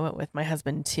I went with my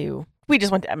husband to. We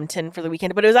just went to Edmonton for the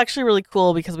weekend, but it was actually really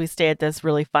cool because we stayed at this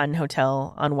really fun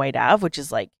hotel on White Ave, which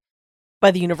is like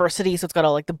by the university, so it's got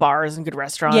all like the bars and good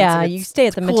restaurants. Yeah, and you it's stay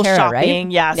at the cool Matera, shopping.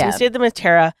 right? Yeah, so we Yeah. stayed at the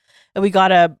Matera, and we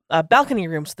got a balcony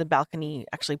room, so the balcony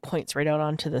actually points right out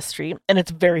onto the street, and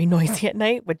it's very noisy at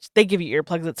night, which they give you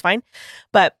earplugs, it's fine.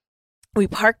 But we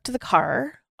parked the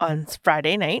car on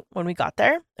Friday night when we got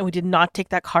there, and we did not take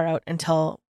that car out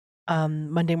until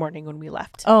Monday morning when we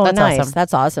left. Oh, That's nice. awesome.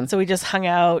 That's awesome. So we just hung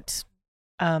out,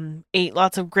 ate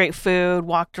lots of great food,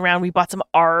 walked around. We bought some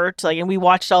art, and we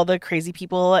watched all the crazy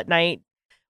people at night,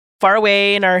 far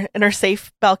away in our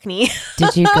safe balcony.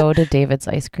 Did you go to David's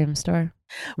ice cream store?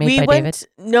 Made we by went.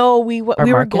 David? No, we Or were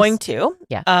Marcus? going to.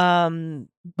 Yeah.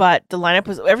 But the lineup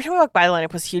was every time we walked by, the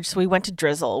lineup was huge. So we went to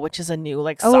Drizzle, which is a new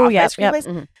like soft Oh, yeah, ice cream yep. place,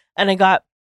 Mhm. and I got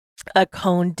a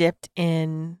cone dipped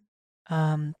in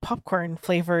popcorn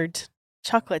flavored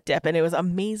chocolate dip, and it was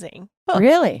amazing.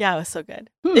 Really? Yeah, it was so good.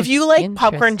 Hmm, If you like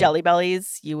popcorn interesting. jelly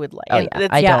bellies, you would like. Oh and yeah, it's-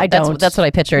 I yeah, don't. I That's, don't. that's what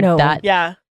I pictured. No. That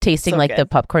yeah. tasting so like the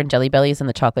good. popcorn jelly bellies and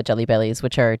the chocolate jelly bellies,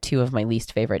 which are two of my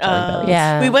least favorite jelly bellies.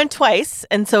 Yeah. We went twice,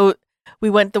 and so we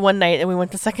went the one night, and we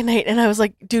went the second night, and I was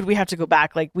like, "Dude, we have to go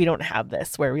back. Like, we don't have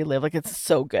this where we live. Like, it's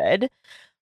so good."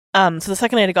 So the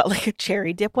second night, I got like a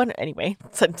cherry dip one. Anyway,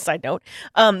 side note.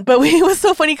 But it was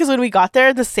so funny because when we got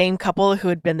there, the same couple who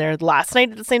had been there last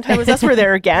night at the same time as us were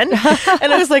there again,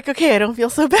 and I was like, "Okay, I don't feel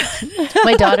so bad."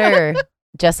 My daughter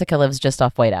Jessica lives just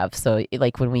off White Ave, so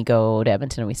like when we go to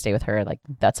Edmonton and we stay with her, like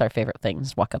that's our favorite thing.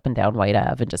 Just walk up and down White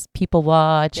Ave and just people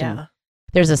watch. Yeah, And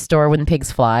there's a store when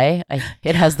pigs fly.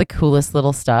 It has the coolest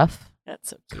little stuff.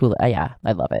 that's so cute. Cool. Yeah,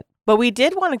 I love it. But we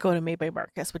did want to go to Made by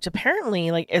Marcus, which apparently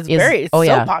is Is- very oh, so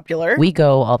yeah. popular. We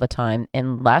go all the time.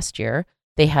 And last year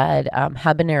they had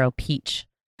habanero peach.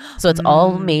 So it's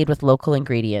all Mm. made with local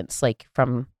ingredients, like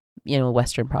from,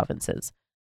 Western provinces,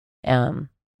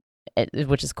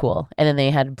 which is cool. And then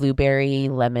they had blueberry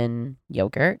lemon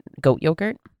goat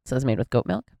yogurt. So it was made with goat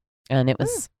milk. And it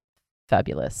was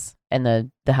fabulous. And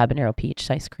the habanero peach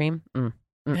ice cream. I'm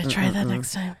gonna try that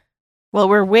next time. Well,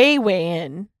 we're way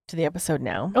in to the episode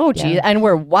now. Oh, geez. Yeah. And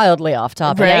we're wildly off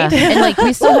topic. Right? Yeah. And like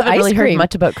we still haven't Ice really heard cream.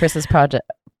 much about Chris's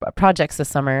projects this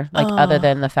summer, like other Oh.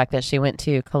 than the fact that she went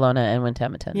to Kelowna and went to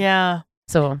Edmonton. Yeah.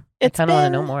 So It's I kind of want to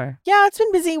been- know more. Yeah, it's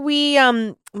been busy. We,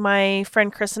 my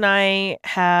friend Chris and I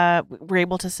were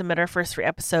able to submit our first 3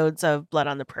 episodes of Blood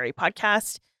on the Prairie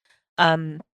podcast,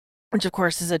 which of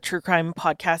course is a true crime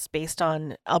podcast based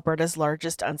on Alberta's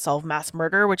largest unsolved mass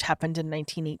murder, which happened in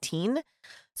 1918.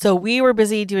 So we were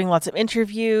busy doing lots of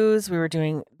interviews.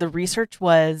 The research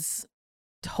was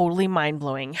totally mind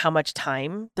blowing how much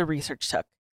time the research took.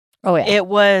 Oh yeah. It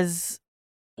was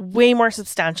way more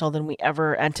substantial than we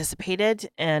ever anticipated.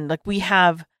 And like we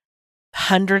have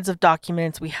hundreds of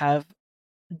documents, we have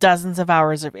dozens of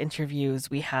hours of interviews,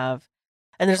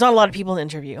 and there's not a lot of people to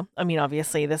interview. I mean,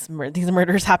 obviously these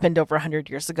murders happened over 100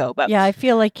 years ago, but Yeah, I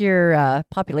feel like your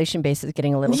population base is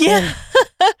getting a little yeah. thin.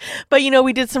 But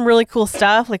we did some really cool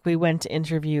stuff. Like we went to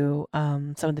interview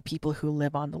some of the people who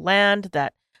live on the land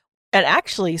and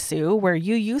actually, Sue, where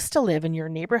you used to live in your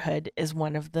neighborhood is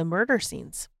one of the murder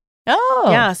scenes. Oh.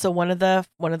 Yeah, so one of the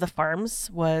farms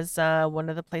was one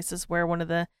of the places where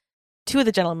two of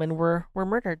the gentlemen were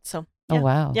murdered. So Oh, yeah.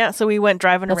 wow. Yeah, so we went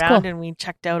driving That's around cool. and we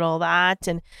checked out all that,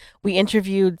 and we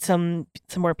interviewed some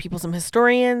more people, some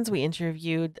historians. We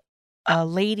interviewed a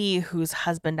lady whose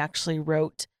husband actually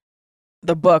wrote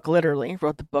the book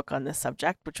on this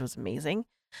subject, which was amazing.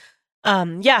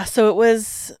 Yeah, so it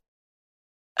was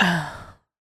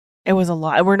a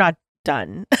lot. We're not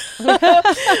done.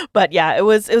 But yeah, it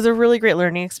was a really great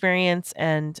learning experience,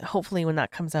 and hopefully when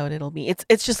that comes out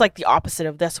it's just like the opposite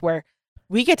of this, where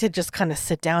we get to just kind of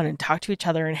sit down and talk to each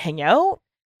other and hang out.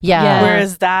 Yeah. Yeah.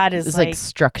 Whereas that is It's like, like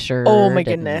structured. oh my and-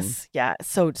 goodness. Yeah,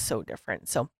 so different.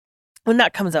 So when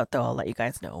that comes out though, I'll let you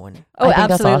guys know. And Oh, I think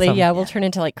that's absolutely. awesome. Yeah, we'll turn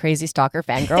into like crazy stalker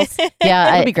fangirls.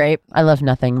 Yeah, It'll be great. I love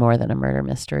nothing more than a murder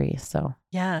mystery. So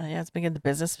yeah, it's been good. The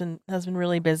business has been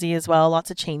really busy as well.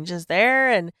 Lots of changes there,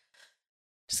 and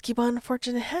just keep on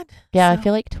forging ahead. yeah, So, I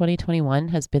feel like 2021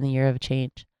 has been the year of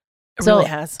change. it so really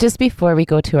has. Just before we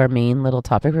go to our main little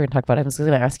topic we're going to talk about, I was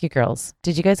going to ask you girls,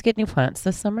 did you guys get new plants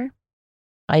this summer?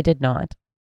 I did not.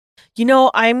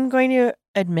 I'm going to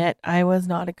admit I was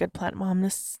not a good plant mom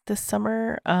this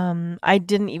summer. I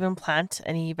didn't even plant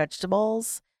any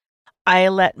vegetables. I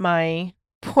let my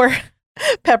poor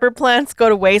pepper plants go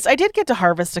to waste. I did get to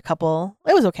harvest a couple.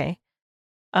 It was okay.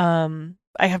 I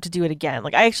have to do it again.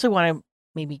 Like I actually want to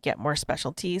maybe get more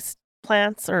specialties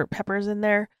plants or peppers in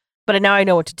there. But now I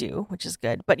know what to do, which is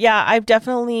good. But yeah, I've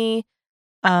definitely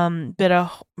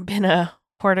been a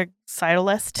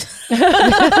horticulturalist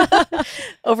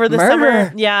over the summer.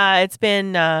 Murder. Yeah, it's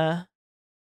been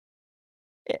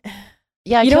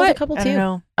Yeah, I You know killed a what? couple I don't too.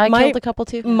 know. I My- killed a couple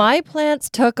too. My plants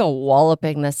took a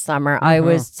walloping this summer. I Mhm.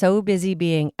 was so busy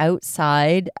being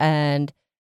outside and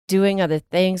doing other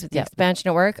things with the Yep. expansion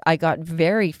at work. I got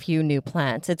very few new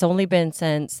plants. It's only been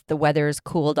since the weather's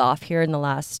cooled off here in the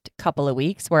last couple of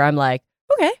weeks where I'm like,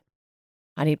 okay,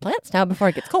 I need plants now before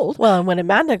it gets cold. Well, and when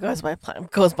Amanda goes by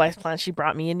plants, she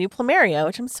brought me a new plumeria,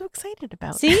 which I'm so excited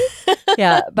about. See?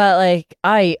 Yeah, but like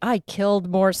I killed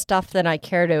more stuff than I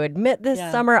care to admit this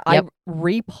Yeah. summer. Yep. I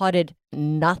repotted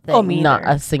nothing. Oh, me Not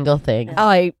either. a single thing. Yeah.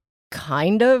 I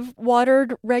kind of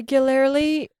watered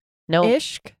regularly No,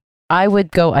 ish. I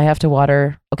would go, I have to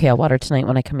water. Okay, I'll water tonight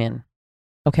when I come in.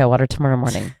 Okay, I'll water tomorrow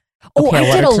morning. Oh, Okay, I I'll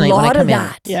did water a tonight when I lot come of in.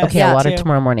 that. Yeah. Okay, Yeah, I'll water too.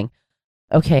 tomorrow morning.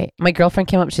 Okay, my girlfriend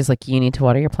came up. She's like, you need to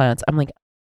water your plants. I'm like,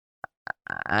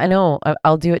 I know,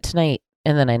 I'll do it tonight.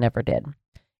 And then I never did.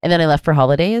 And then I left for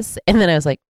holidays. And then I was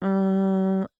like,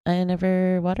 I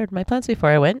never watered my plants before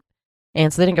I went.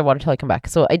 And so they didn't get watered till I come back.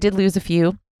 So I did lose a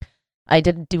few. I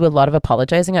did do a lot of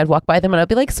apologizing. I'd walk by them and I'd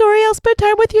be like, sorry, I'll spend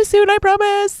time with you soon. I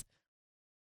promise.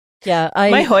 Yeah,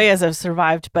 My Hoyas have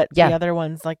survived, but Yeah. the other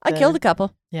ones, like I killed a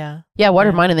couple. Yeah. Yeah, I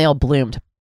watered Yeah. mine and they all bloomed.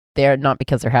 They're not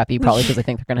because they're happy, probably because I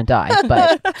think they're going to die.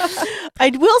 But I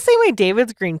will say my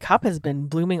David's green cup has been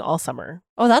blooming all summer.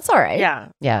 Oh, that's all right. Yeah,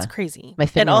 yeah, it's crazy. My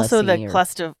And also the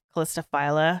Finulaceae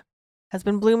Calistophylla has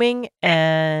been blooming,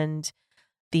 and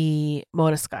the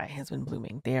Modesky has been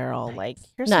blooming. They are all like,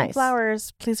 here's some Nice.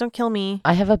 flowers. Please don't kill me.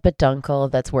 I have a peduncle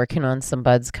that's working on some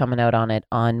buds coming out on it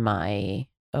on my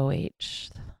OH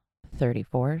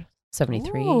 34,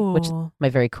 73, which is Ooh. my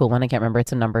very cool one. I can't remember.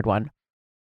 It's a numbered one.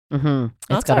 Mm-hmm. It's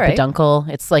That's got all a right. peduncle.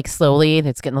 It's like slowly,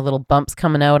 it's getting the little bumps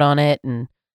coming out on it. And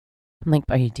I'm like,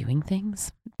 are you doing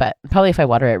things? But probably if I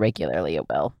water it regularly, it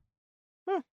will.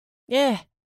 Yeah.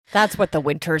 That's what the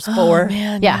winter's Oh, for.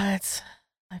 man, Yeah.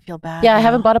 I feel bad. Yeah, I now.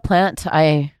 haven't bought a plant.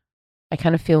 I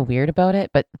kind of feel weird about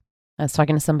it, but I was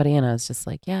talking to somebody and I was just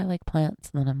like, yeah, I like plants.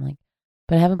 And then I'm like,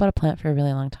 but I haven't bought a plant for a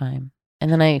really long time.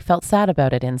 And then I felt sad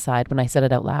about it inside when I said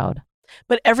it out loud.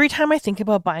 But every time I think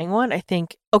about buying one, I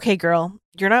think, okay, girl,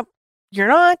 you're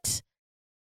not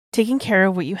taking care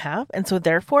of what you have, and so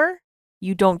therefore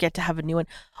you don't get to have a new one.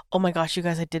 Oh my gosh, you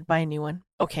guys, I did buy a new one.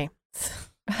 Okay.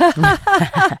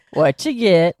 What you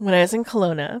get? When I was in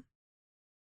Kelowna,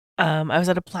 I was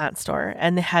at a plant store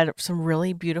and they had some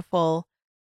really beautiful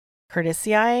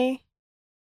Curtisii.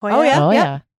 Oh, yeah. Oh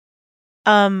yeah.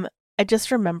 I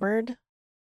just remembered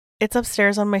it's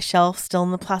upstairs on my shelf, still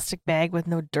in the plastic bag with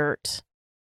no dirt.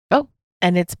 Oh.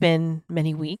 And it's been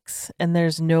many weeks, and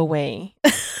there's no way.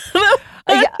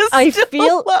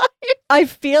 I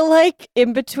feel like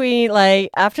in between, like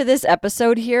after this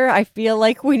episode here, I feel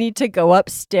like we need to go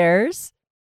upstairs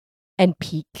and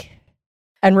peek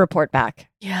and report back.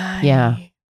 Yeah. Yeah.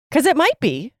 Because it might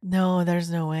be. No, there's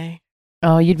no way.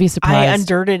 Oh, you'd be I surprised.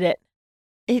 undirted it.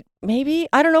 It maybe.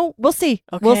 I don't know. We'll see.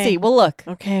 We'll Okay. see. We'll look.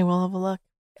 Okay, we'll have a look.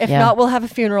 If Yeah. not, we'll have a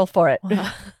funeral for it.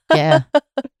 Yeah.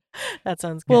 That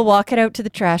sounds good. We'll walk it out to the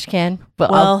trash can. But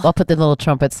Well- I'll put the little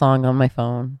trumpet song on my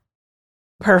phone.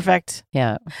 Perfect.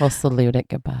 Yeah. We'll salute it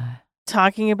goodbye.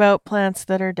 Talking about plants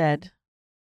that are dead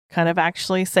kind of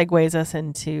actually segues us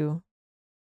into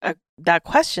that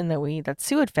question that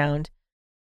Sue had found.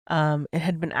 It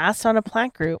had been asked on a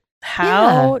plant group.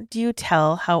 How do you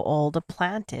tell how old a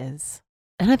plant is?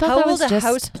 And I thought How that was old a just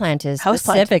house plant is Houseplant.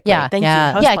 specifically. Yeah. Thank you.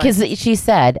 yeah. House yeah, plants. because she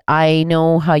said, I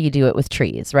know how you do it with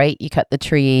trees, right? You cut the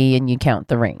tree and you count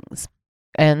the rings.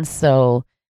 And so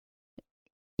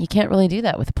you can't really do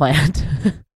that with a plant.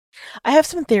 I have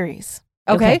some theories.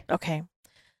 Okay. Okay.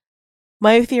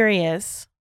 My theory is,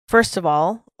 first of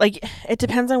all, like it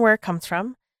depends on where it comes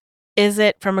from. Is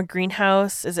it from a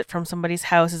greenhouse? Is it from somebody's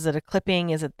house? Is it a clipping?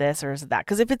 Is it this or is it that?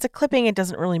 Because if it's a clipping, it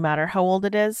doesn't really matter how old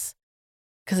it is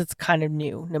because it's kind of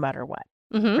new no matter what,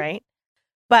 Mhm. right?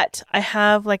 But I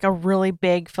have like a really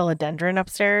big philodendron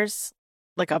upstairs.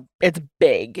 It's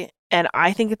big. And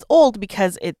I think it's old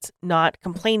because it's not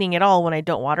complaining at all when I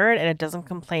don't water it and it doesn't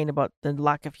complain about the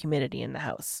lack of humidity in the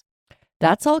house.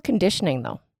 That's all conditioning,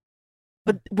 though.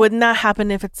 But wouldn't that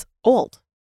happen if it's old?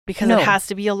 Because No. it has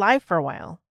to be alive for a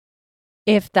while.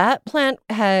 If that plant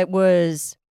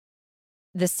was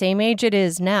the same age it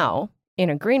is now in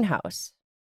a greenhouse,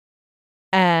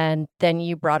 and then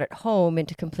you brought it home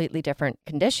into completely different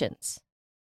conditions,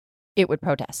 it would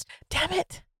protest. Damn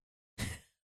it.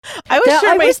 I was sure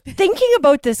I my was thinking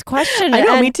about this question. I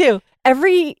know, and me too.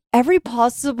 every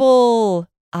possible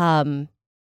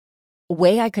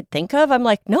way I could think of, I'm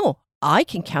like, no, I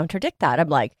can contradict that. I'm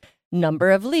like, number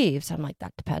of leaves. I'm like,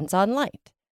 that depends on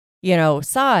light.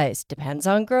 Size depends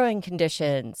on growing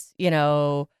conditions.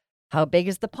 How big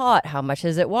is the pot? How much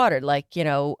is it watered? Like,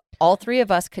 all three of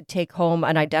us could take home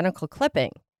an identical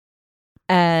clipping.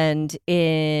 And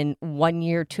in 1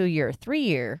 year, 2 year, 3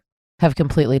 year, Have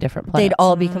completely different plants. they'd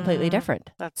all be completely Mm. different.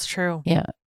 That's true. Yeah.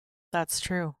 That's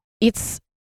true. It's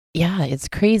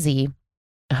crazy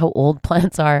how old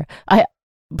plants are.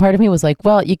 Part of me was like,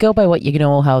 well, you go by what you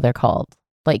know how they're called.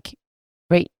 Like,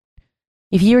 right?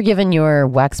 If you were given your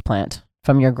wax plant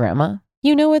from your grandma,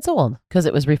 you know it's old because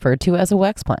it was referred to as a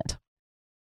wax plant.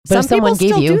 But if Some someone people gave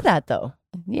still you, do that, though.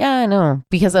 yeah, I know,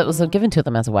 because it was given to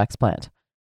them as a wax plant.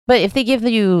 But if they give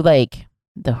you like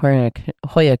the Hoya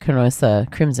carnosa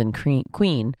Crimson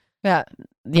Queen, Yeah.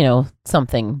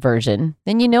 something version,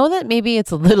 then you know that maybe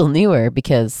it's a little newer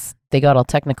because they got all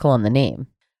technical on the name.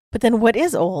 But then what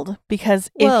is old?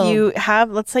 Because if Well- you have,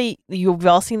 let's say you've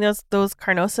all seen those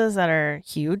carnosas that are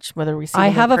huge, whether we see I them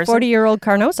in have a person. 40-year-old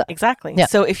Carnosa. Exactly. Yeah.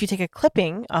 So if you take a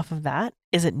clipping off of that,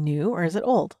 is it new or is it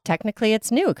old? Technically,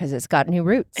 it's new because it's got new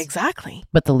roots. Exactly.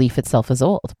 But the leaf itself is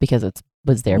old because it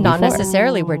was there Not before.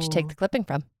 necessarily. Where'd you take Ooh. the clipping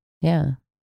from? Yeah.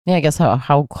 Yeah, I guess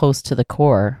how close to the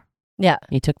core Yeah.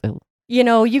 you took the...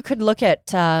 You could look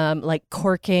at like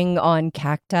corking on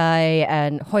cacti,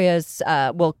 and Hoyas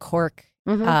will cork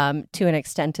to an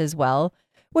extent as well,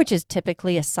 which is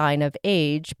typically a sign of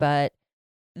age, but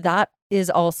that is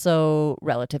also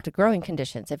relative to growing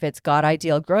conditions. If it's got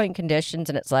ideal growing conditions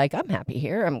and it's like, I'm happy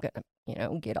here, I'm going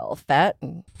to, get all fat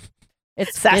and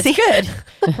it's Sassy. It's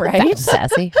good, right?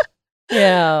 Sassy.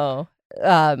 So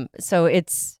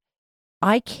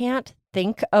I can't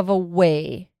think of a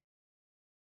way,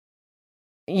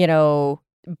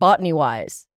 botany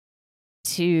wise,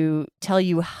 to tell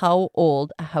you how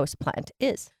old a houseplant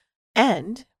is.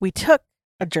 And we took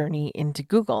a journey into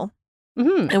Google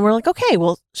Mm-hmm. and we're like, okay,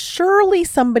 well, surely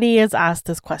somebody has asked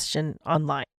this question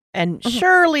online and Mhm.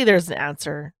 surely there's an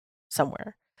answer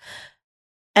somewhere.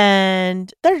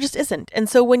 And there just isn't. And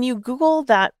so when you Google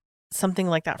that, something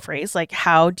like that phrase, like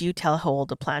how do you tell how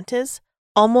old a plant is?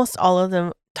 Almost all of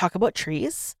them talk about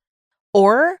trees,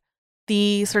 or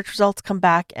the search results come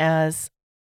back as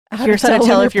here's how to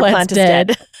tell if your plant is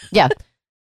dead.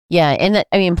 Yeah,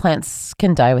 and plants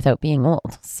can die without being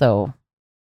old. So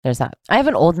there's that. I have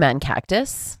an old man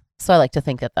cactus, so I like to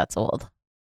think that that's old.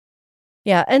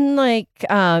 Yeah, and like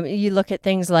you look at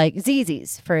things like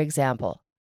ZZs, for example.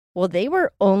 Well, they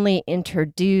were only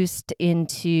introduced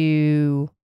into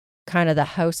kind of the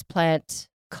houseplant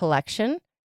collection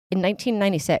in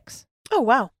 1996. Oh,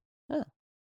 wow.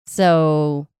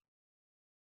 So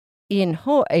in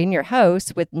your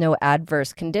house with no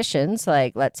adverse conditions,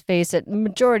 like let's face it,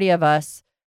 majority of us,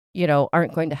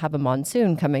 aren't going to have a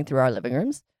monsoon coming through our living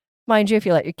rooms. Mind you, if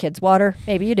you let your kids water,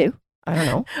 maybe you do. I don't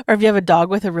know. Or if you have a dog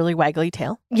with a really waggly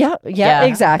tail. Yeah, Yeah,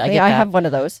 exactly. I I get have one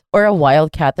of those. Or a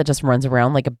wild cat that just runs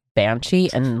around like a banshee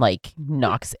and like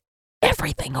knocks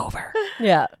everything over.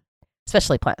 Yeah.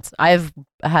 Especially plants. I've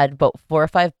had about 4 or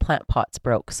 5 plant pots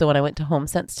broke. So when I went to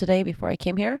HomeSense today before I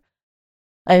came here,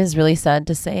 I was really sad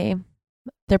to say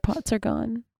their pots are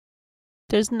gone.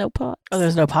 There's no pots. Oh,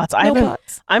 there's no pots.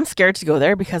 I'm scared to go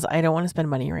there because I don't want to spend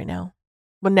money right now.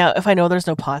 But now, if I know there's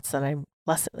no pots, then I'm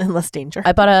in less danger.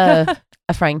 I bought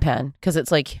a frying pan because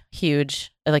it's like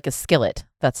huge, like a skillet.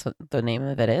 That's what the name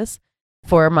of it is,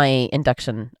 for my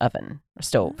induction oven or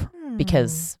stove,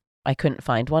 because I couldn't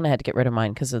find one. I had to get rid of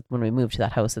mine because when we moved to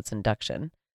that house, it's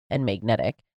induction and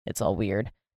magnetic. It's all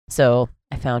weird. So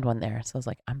I found one there. So I was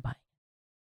like, I'm buying.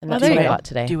 And Well, that's there what you I go. bought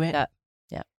today. Do it.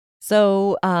 Yeah.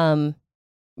 So,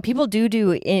 people do.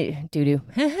 Do.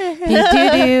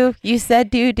 You said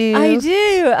do. I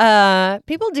do.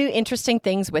 People do interesting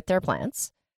things with their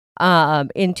plants.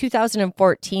 In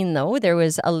 2014, though, there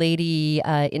was a lady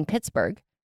in Pittsburgh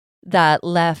that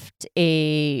left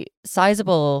a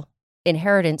sizable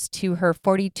inheritance to her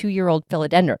 42-year-old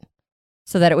philodendron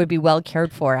so that it would be well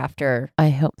cared for after. I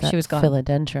hope that She was gone.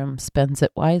 philodendron spends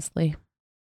it wisely.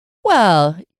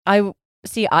 Well, I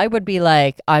would be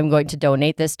like, I'm going to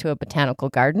donate this to a botanical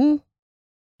garden.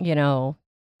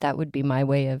 That would be my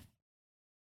way of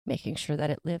making sure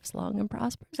that it lives long and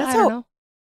prospers. That's I don't how- know.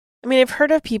 I mean, I've heard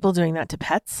of people doing that to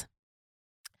pets.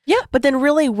 Yeah. But then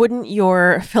really, wouldn't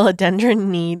your philodendron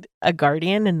need a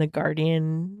guardian, and the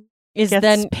guardian Is gets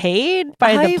then paid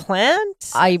by I- the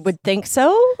plant? I would think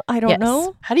so. I don't Yes.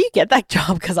 know. How do you get that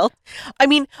job? Because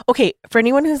okay, for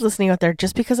anyone who's listening out there,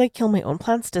 just because I kill my own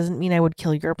plants doesn't mean I would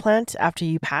kill your plant after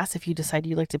you pass if you decide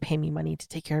you'd like to pay me money to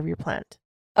take care of your plant.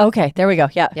 Okay, there we go.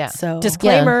 Yeah. Yeah. So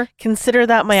Disclaimer. consider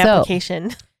that my So-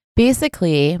 application.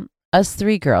 Basically, us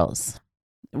 3 girls,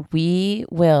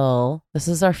 this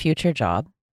is our future job.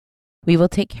 We will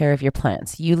take care of your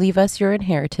plants. You leave us your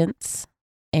inheritance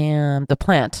and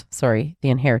the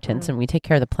inheritance, and we take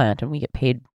care of the plant and we get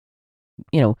paid,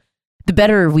 the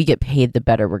better we get paid, the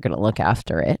better we're going to look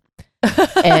after it.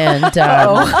 And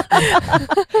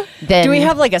then Do we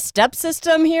have like a step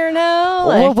system here now?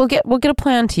 well, we'll get a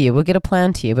plan to you. We'll get a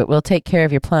plan to you, but we'll take care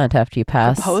of your plant after you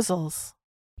pass. Proposals.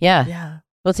 Yeah, Yeah.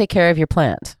 we'll take care of your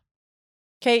plant.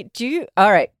 Okay,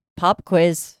 all right, pop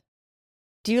quiz.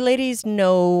 Do you ladies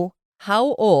know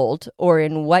how old or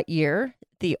in what year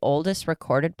the oldest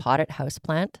recorded potted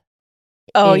houseplant?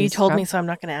 Oh, you is told from? me, so I'm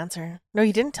not going to answer. No,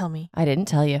 you didn't tell me. I didn't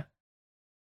tell you.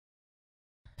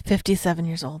 57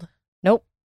 years old. Nope.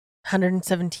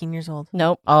 117 years old.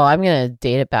 Nope. Oh, I'm going to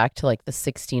date it back to like the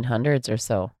 1600s or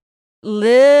so.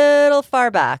 Little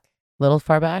far back. Little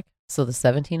far back. So the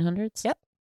 1700s? Yep.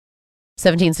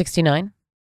 1769?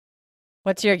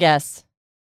 What's your guess?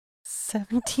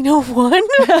 1701?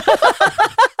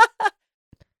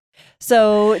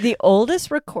 So the oldest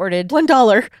recorded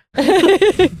 $1.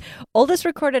 oldest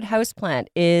recorded houseplant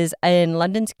is in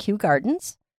London's Kew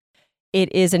Gardens.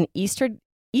 It is an Eastern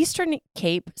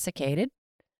Cape cicadid,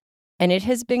 and it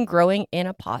has been growing in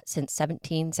a pot since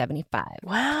 1775.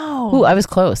 Wow. Ooh, I was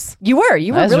close. You were I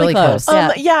was really really close.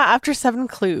 close. Yeah, after 7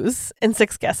 clues and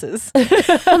 6 guesses.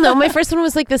 Well, no, my first one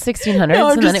was like the 1600s, No,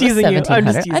 I'm and then just it was teasing you. I'm just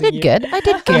 1700. I teasing did you. good. I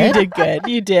did You good. did good.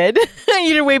 You did.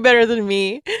 You did way better than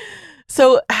me.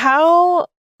 So how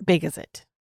big is it?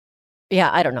 Yeah,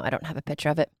 I don't know. I don't have a picture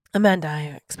of it. Amanda, I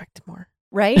expected more.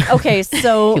 Right? Okay,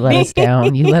 so You let us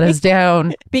down. You let us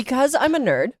down. because I'm a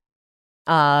nerd,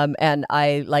 and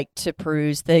I like to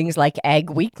peruse things like Ag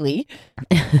Weekly,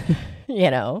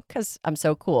 because I'm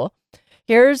so cool.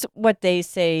 Here's what they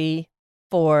say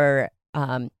for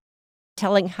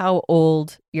telling how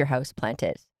old your houseplant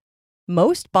is.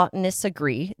 Most botanists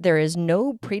agree there is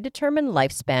no predetermined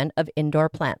lifespan of indoor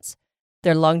plants.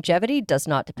 Their longevity does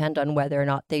not depend on whether or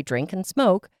not they drink and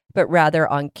smoke, but rather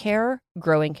on care,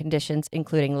 growing conditions,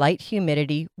 including light,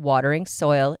 humidity, watering,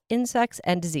 soil, insects,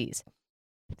 and disease.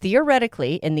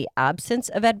 Theoretically, in the absence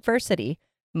of adversity,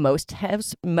 most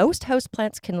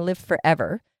houseplants can live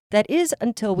forever. That is,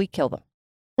 until we kill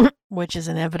them. Which is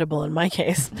inevitable in my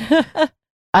case.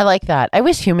 I like that. I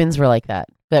wish humans were like that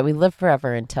we live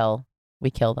forever until we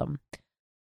kill them.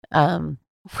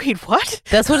 Wait, what?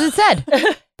 That's what it said.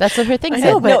 That's what her thing I said.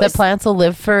 know, but the it's- plants will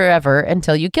live forever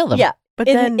until you kill them. Yeah. But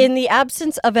in, then in the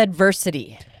absence of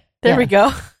adversity. there yeah. we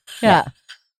go. Yeah.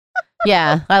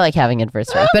 Yeah, I like having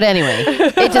adversity. But anyway,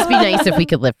 it'd just be nice if we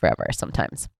could live forever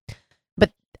sometimes.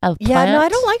 But a Yeah, no, I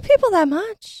plant- don't like people that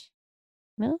much.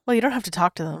 Well, you don't have to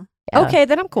talk to them, Yeah. Okay,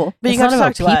 then I'm cool. but It's you got to not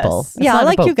talk to about people. us. It's Yeah, I not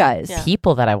like about you guys. Yeah.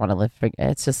 people that I want to live for.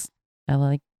 It's just I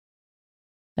like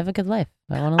have a good life.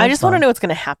 I want to. I just want to know what's going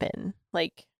to happen.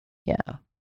 Like, Yeah. or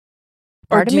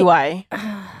Part of do me- I?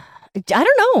 I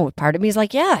don't know. Part of me is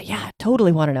like, yeah, I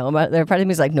totally want to know. But there, part of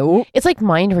me is like, no. It's like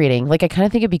mind reading. Like I kind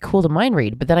of think it'd be cool to mind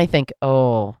read, but then I think,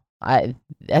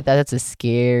 that's a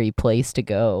scary place to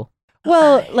go.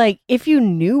 Well, like if you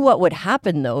knew what would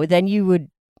happen though, then you would,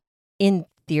 in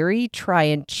theory, try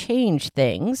and change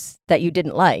things that you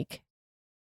didn't like.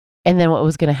 And then what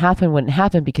was going to happen wouldn't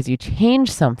happen because you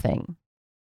changed something.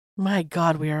 My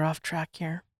God, we are off track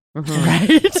here. Mhm.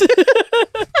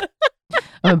 Right.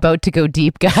 I'm about to go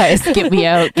deep, guys. Get me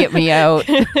out. Get me out.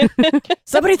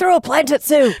 Somebody throw a plant at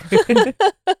Sue.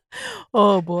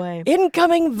 Oh boy.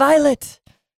 Incoming violet.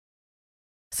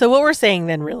 So what we're saying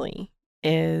then really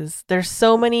is there's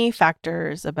so many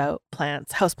factors about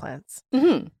plants, houseplants,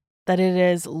 Mm-hmm. that it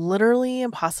is literally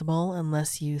impossible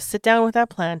unless you sit down with that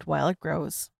plant while it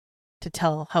grows to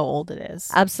tell how old it is.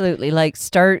 Absolutely. Like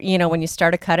when you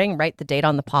start a cutting, write the date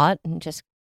on the pot and just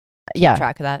keep Yeah.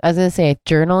 track of that. I was going to say,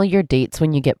 journal your dates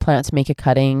when you get plants, make a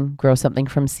cutting, grow something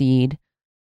from seed.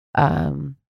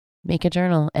 Make a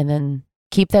journal and then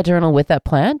keep that journal with that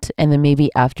plant. And then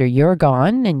maybe after you're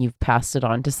gone and you've passed it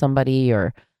on to somebody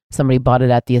or somebody bought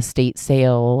it at the estate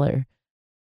sale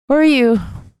or you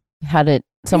had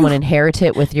someone inherit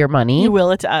it with your money. You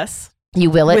will it to us. You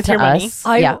will it with to your money. us.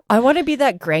 I yeah. want to be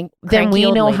that cranky Then we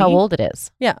old know how lady. old it is.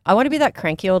 Yeah, I want to be that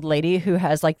cranky old lady who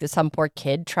has like some poor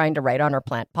kid trying to write on her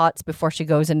plant pots before she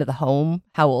goes into the home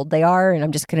how old they are, and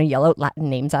I'm just going to yell out Latin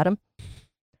names at him.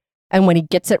 And when he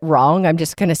gets it wrong, I'm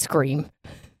just going to scream.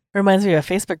 Reminds me of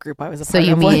a Facebook group I was a So part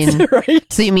you of once. mean- right?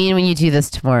 So you mean when you do this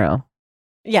tomorrow?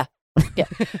 Yeah.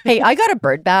 Hey, I got a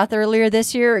bird bath earlier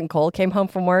this year, and Cole came home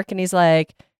from work, and he's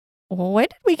like, "When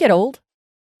did we get old?"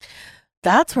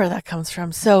 That's where that comes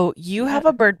from. So you have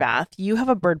a bird bath, you have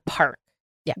a bird park.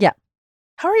 Yeah.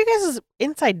 How are you guys'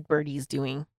 inside birdies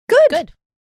doing? Good.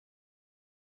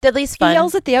 Dudley's He fun.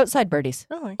 yells at the outside birdies.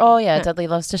 Oh yeah, Dudley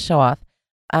loves to show off.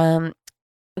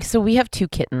 So we have 2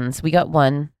 kittens. We got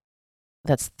one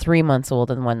that's 3 months old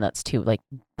and one that's 2, like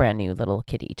brand new little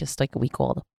kitty, just like a week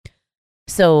old.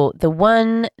 So the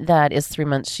one that is 3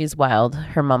 months, she's wild.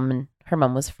 Her mom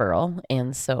was feral,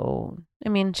 and so I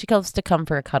mean, she loves to come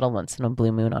for a cuddle once in a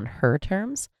blue moon on her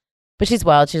terms. But she's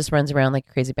wild. She just runs around like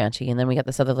a crazy banshee. And then we got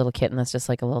this other little kitten that's just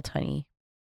like a little tiny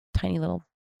little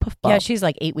puffball. Yeah, she's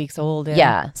like 8 weeks old.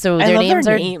 Yeah. So I their love their names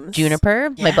are names. Juniper.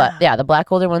 Yeah. The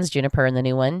black older one's Juniper, and the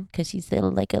new one, because she's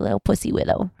like a little pussy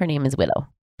willow. Her name is Willow.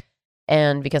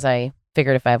 And because I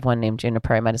figured if I have one named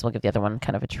Juniper, I might as well give the other one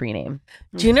kind of a tree name.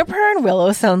 Juniper and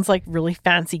willow sounds like really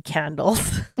fancy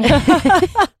candles.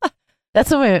 That's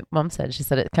what my mom said. She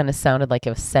said it kind of sounded like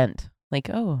a scent. Like,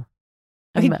 oh.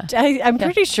 I'm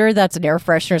pretty sure that's an air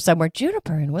freshener somewhere.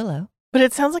 Juniper and willow. But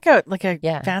it sounds like a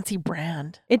Yeah. fancy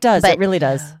brand. It does. But- It really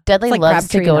does. Dudley It's like loves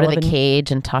to Crabtree go and to the Elvin.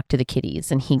 cage and talk to the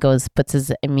kitties. And he goes,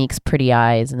 makes pretty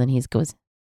eyes. And then he goes,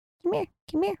 come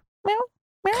here, meow,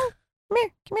 meow,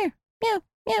 come here, meow,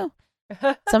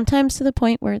 meow. Sometimes to the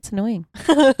point where it's annoying.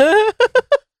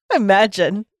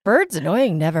 Imagine. Birds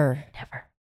annoying, never. Never.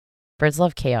 Birds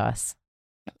love chaos.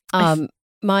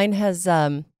 Mine has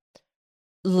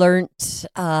learnt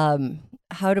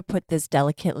how to put this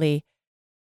delicately.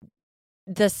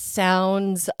 The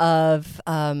sounds of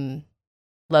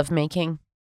Love making.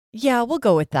 yeah, we'll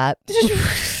go with that.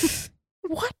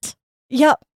 What?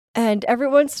 Yep. And every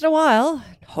once in a while,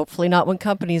 hopefully not when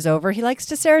company's over, he likes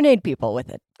to serenade people with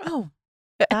it. Oh,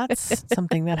 that's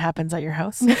something that happens at your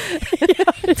house.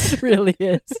 It really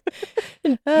is.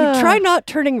 And try not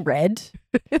turning red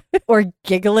or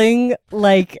giggling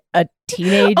like a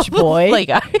teenage boy. Like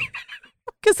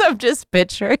because I'm just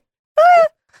picturing.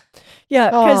 yeah,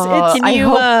 because it's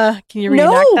Can you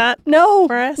reenact that no,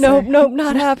 for us? no, or- no,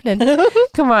 not happening.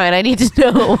 Come on, I need to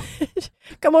know.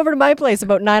 Come over to my place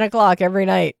about 9:00 every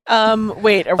night.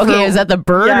 Wait. Okay, is that the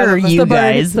bird Yeah, or that's you the bird.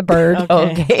 guys? It's the bird.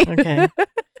 Okay. Okay.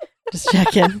 Just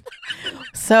checking.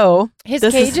 So His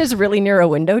This cage is really near a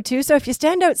window too, so if you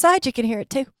stand outside, you can hear it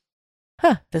too.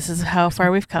 this is how far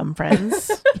we've come,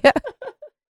 friends. Yeah.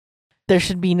 There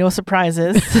should be no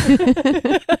surprises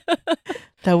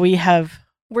that we have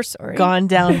We're sorry. gone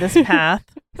down this path.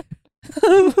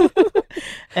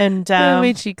 And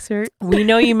my cheeks hurt. we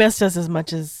know you missed us as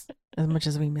much as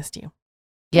we missed you.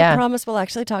 I Yeah. promise we'll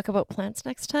actually talk about plants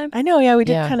next time. I know. Yeah, we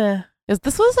did Yeah. kind of.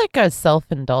 This was like a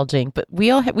self-indulging, but we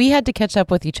had to catch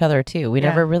up with each other too. We Yeah.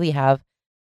 never really have.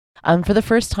 For the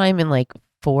first time in like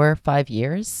 4 or 5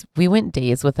 years, we went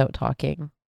days without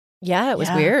talking. Yeah, it was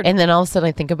Yeah. weird. And then all of a sudden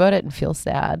I think about it and feel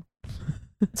sad.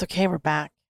 It's okay. We're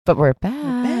back. But we're We're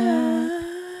back.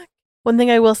 back. One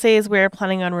thing I will say is we're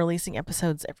planning on releasing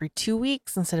episodes every 2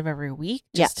 weeks instead of every week,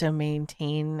 Yeah. just to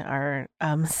maintain our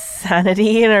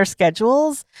sanity in our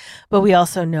schedules. But we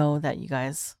also know that you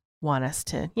guys want us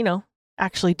to,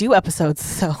 actually do episodes.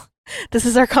 So this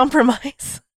is our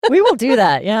compromise. We will do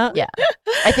that. Yeah, Yeah.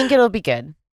 I think it'll be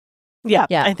good. Yeah,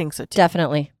 Yeah. I think so too.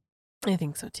 definitely. I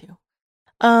think so too.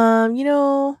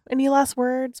 Any last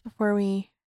words before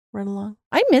we run along?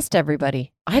 I missed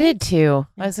everybody. I did too.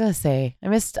 I was gonna say I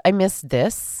missed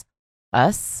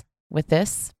us with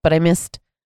this, but I missed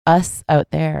us out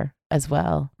there as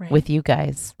well Right. with you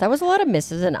guys, That was a lot of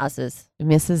misses and usses.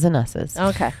 misses and usses.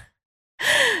 Okay.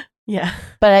 Yeah.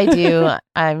 But I do.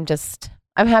 I'm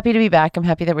happy to be back. I'm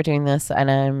happy that we're doing this,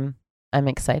 and I'm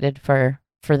excited for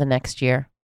the next year.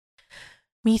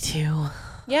 Me too.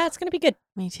 Yeah, it's gonna be good.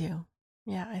 Me too.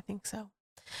 Yeah, I think so.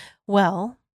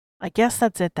 Well, I guess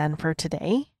that's it then for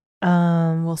today.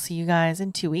 We'll see you guys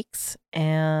in 2 weeks.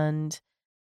 And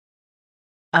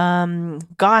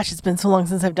gosh, it's been so long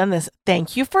since I've done this. I'm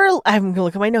gonna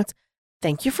look at my notes.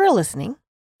 Thank you for listening.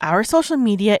 Our social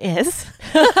media is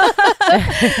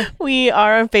we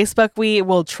are on Facebook. We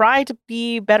will try to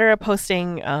be better at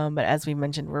posting, but as we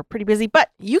mentioned, we're pretty busy. But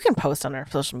you can post on our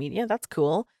social media. That's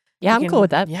cool. Yeah, You I'm can- cool with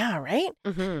that. Yeah, right.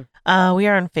 Mm-hmm. We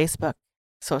are on Facebook.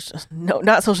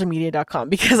 Not socialmedia.com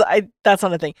because that's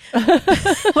not a thing.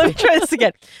 Let me try this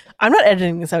again. I'm not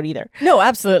editing this out either. No,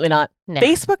 absolutely not.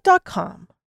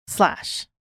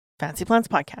 Facebook.com/Fancy Plants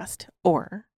Podcast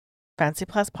or Fancy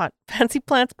Plants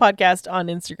Podcast on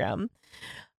Instagram.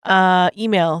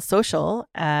 Email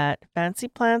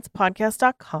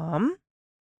social@fancyplantspodcast.com.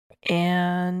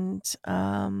 And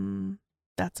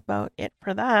that's about it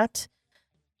for that.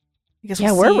 I guess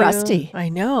Yeah, we'll we're see you- rusty. I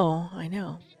know.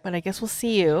 But I guess we'll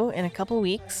see you in a couple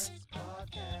weeks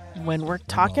when we're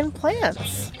talking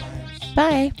plants.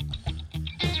 Bye.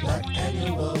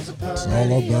 It's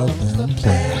all about them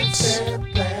plants.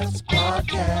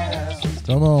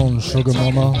 Come on, sugar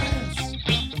mama.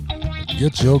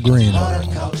 Get your green on.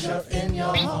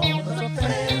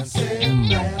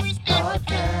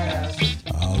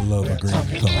 I love a green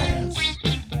thumb.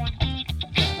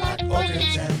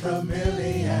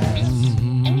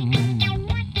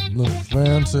 The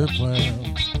fancy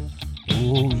plants.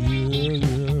 Oh yeah.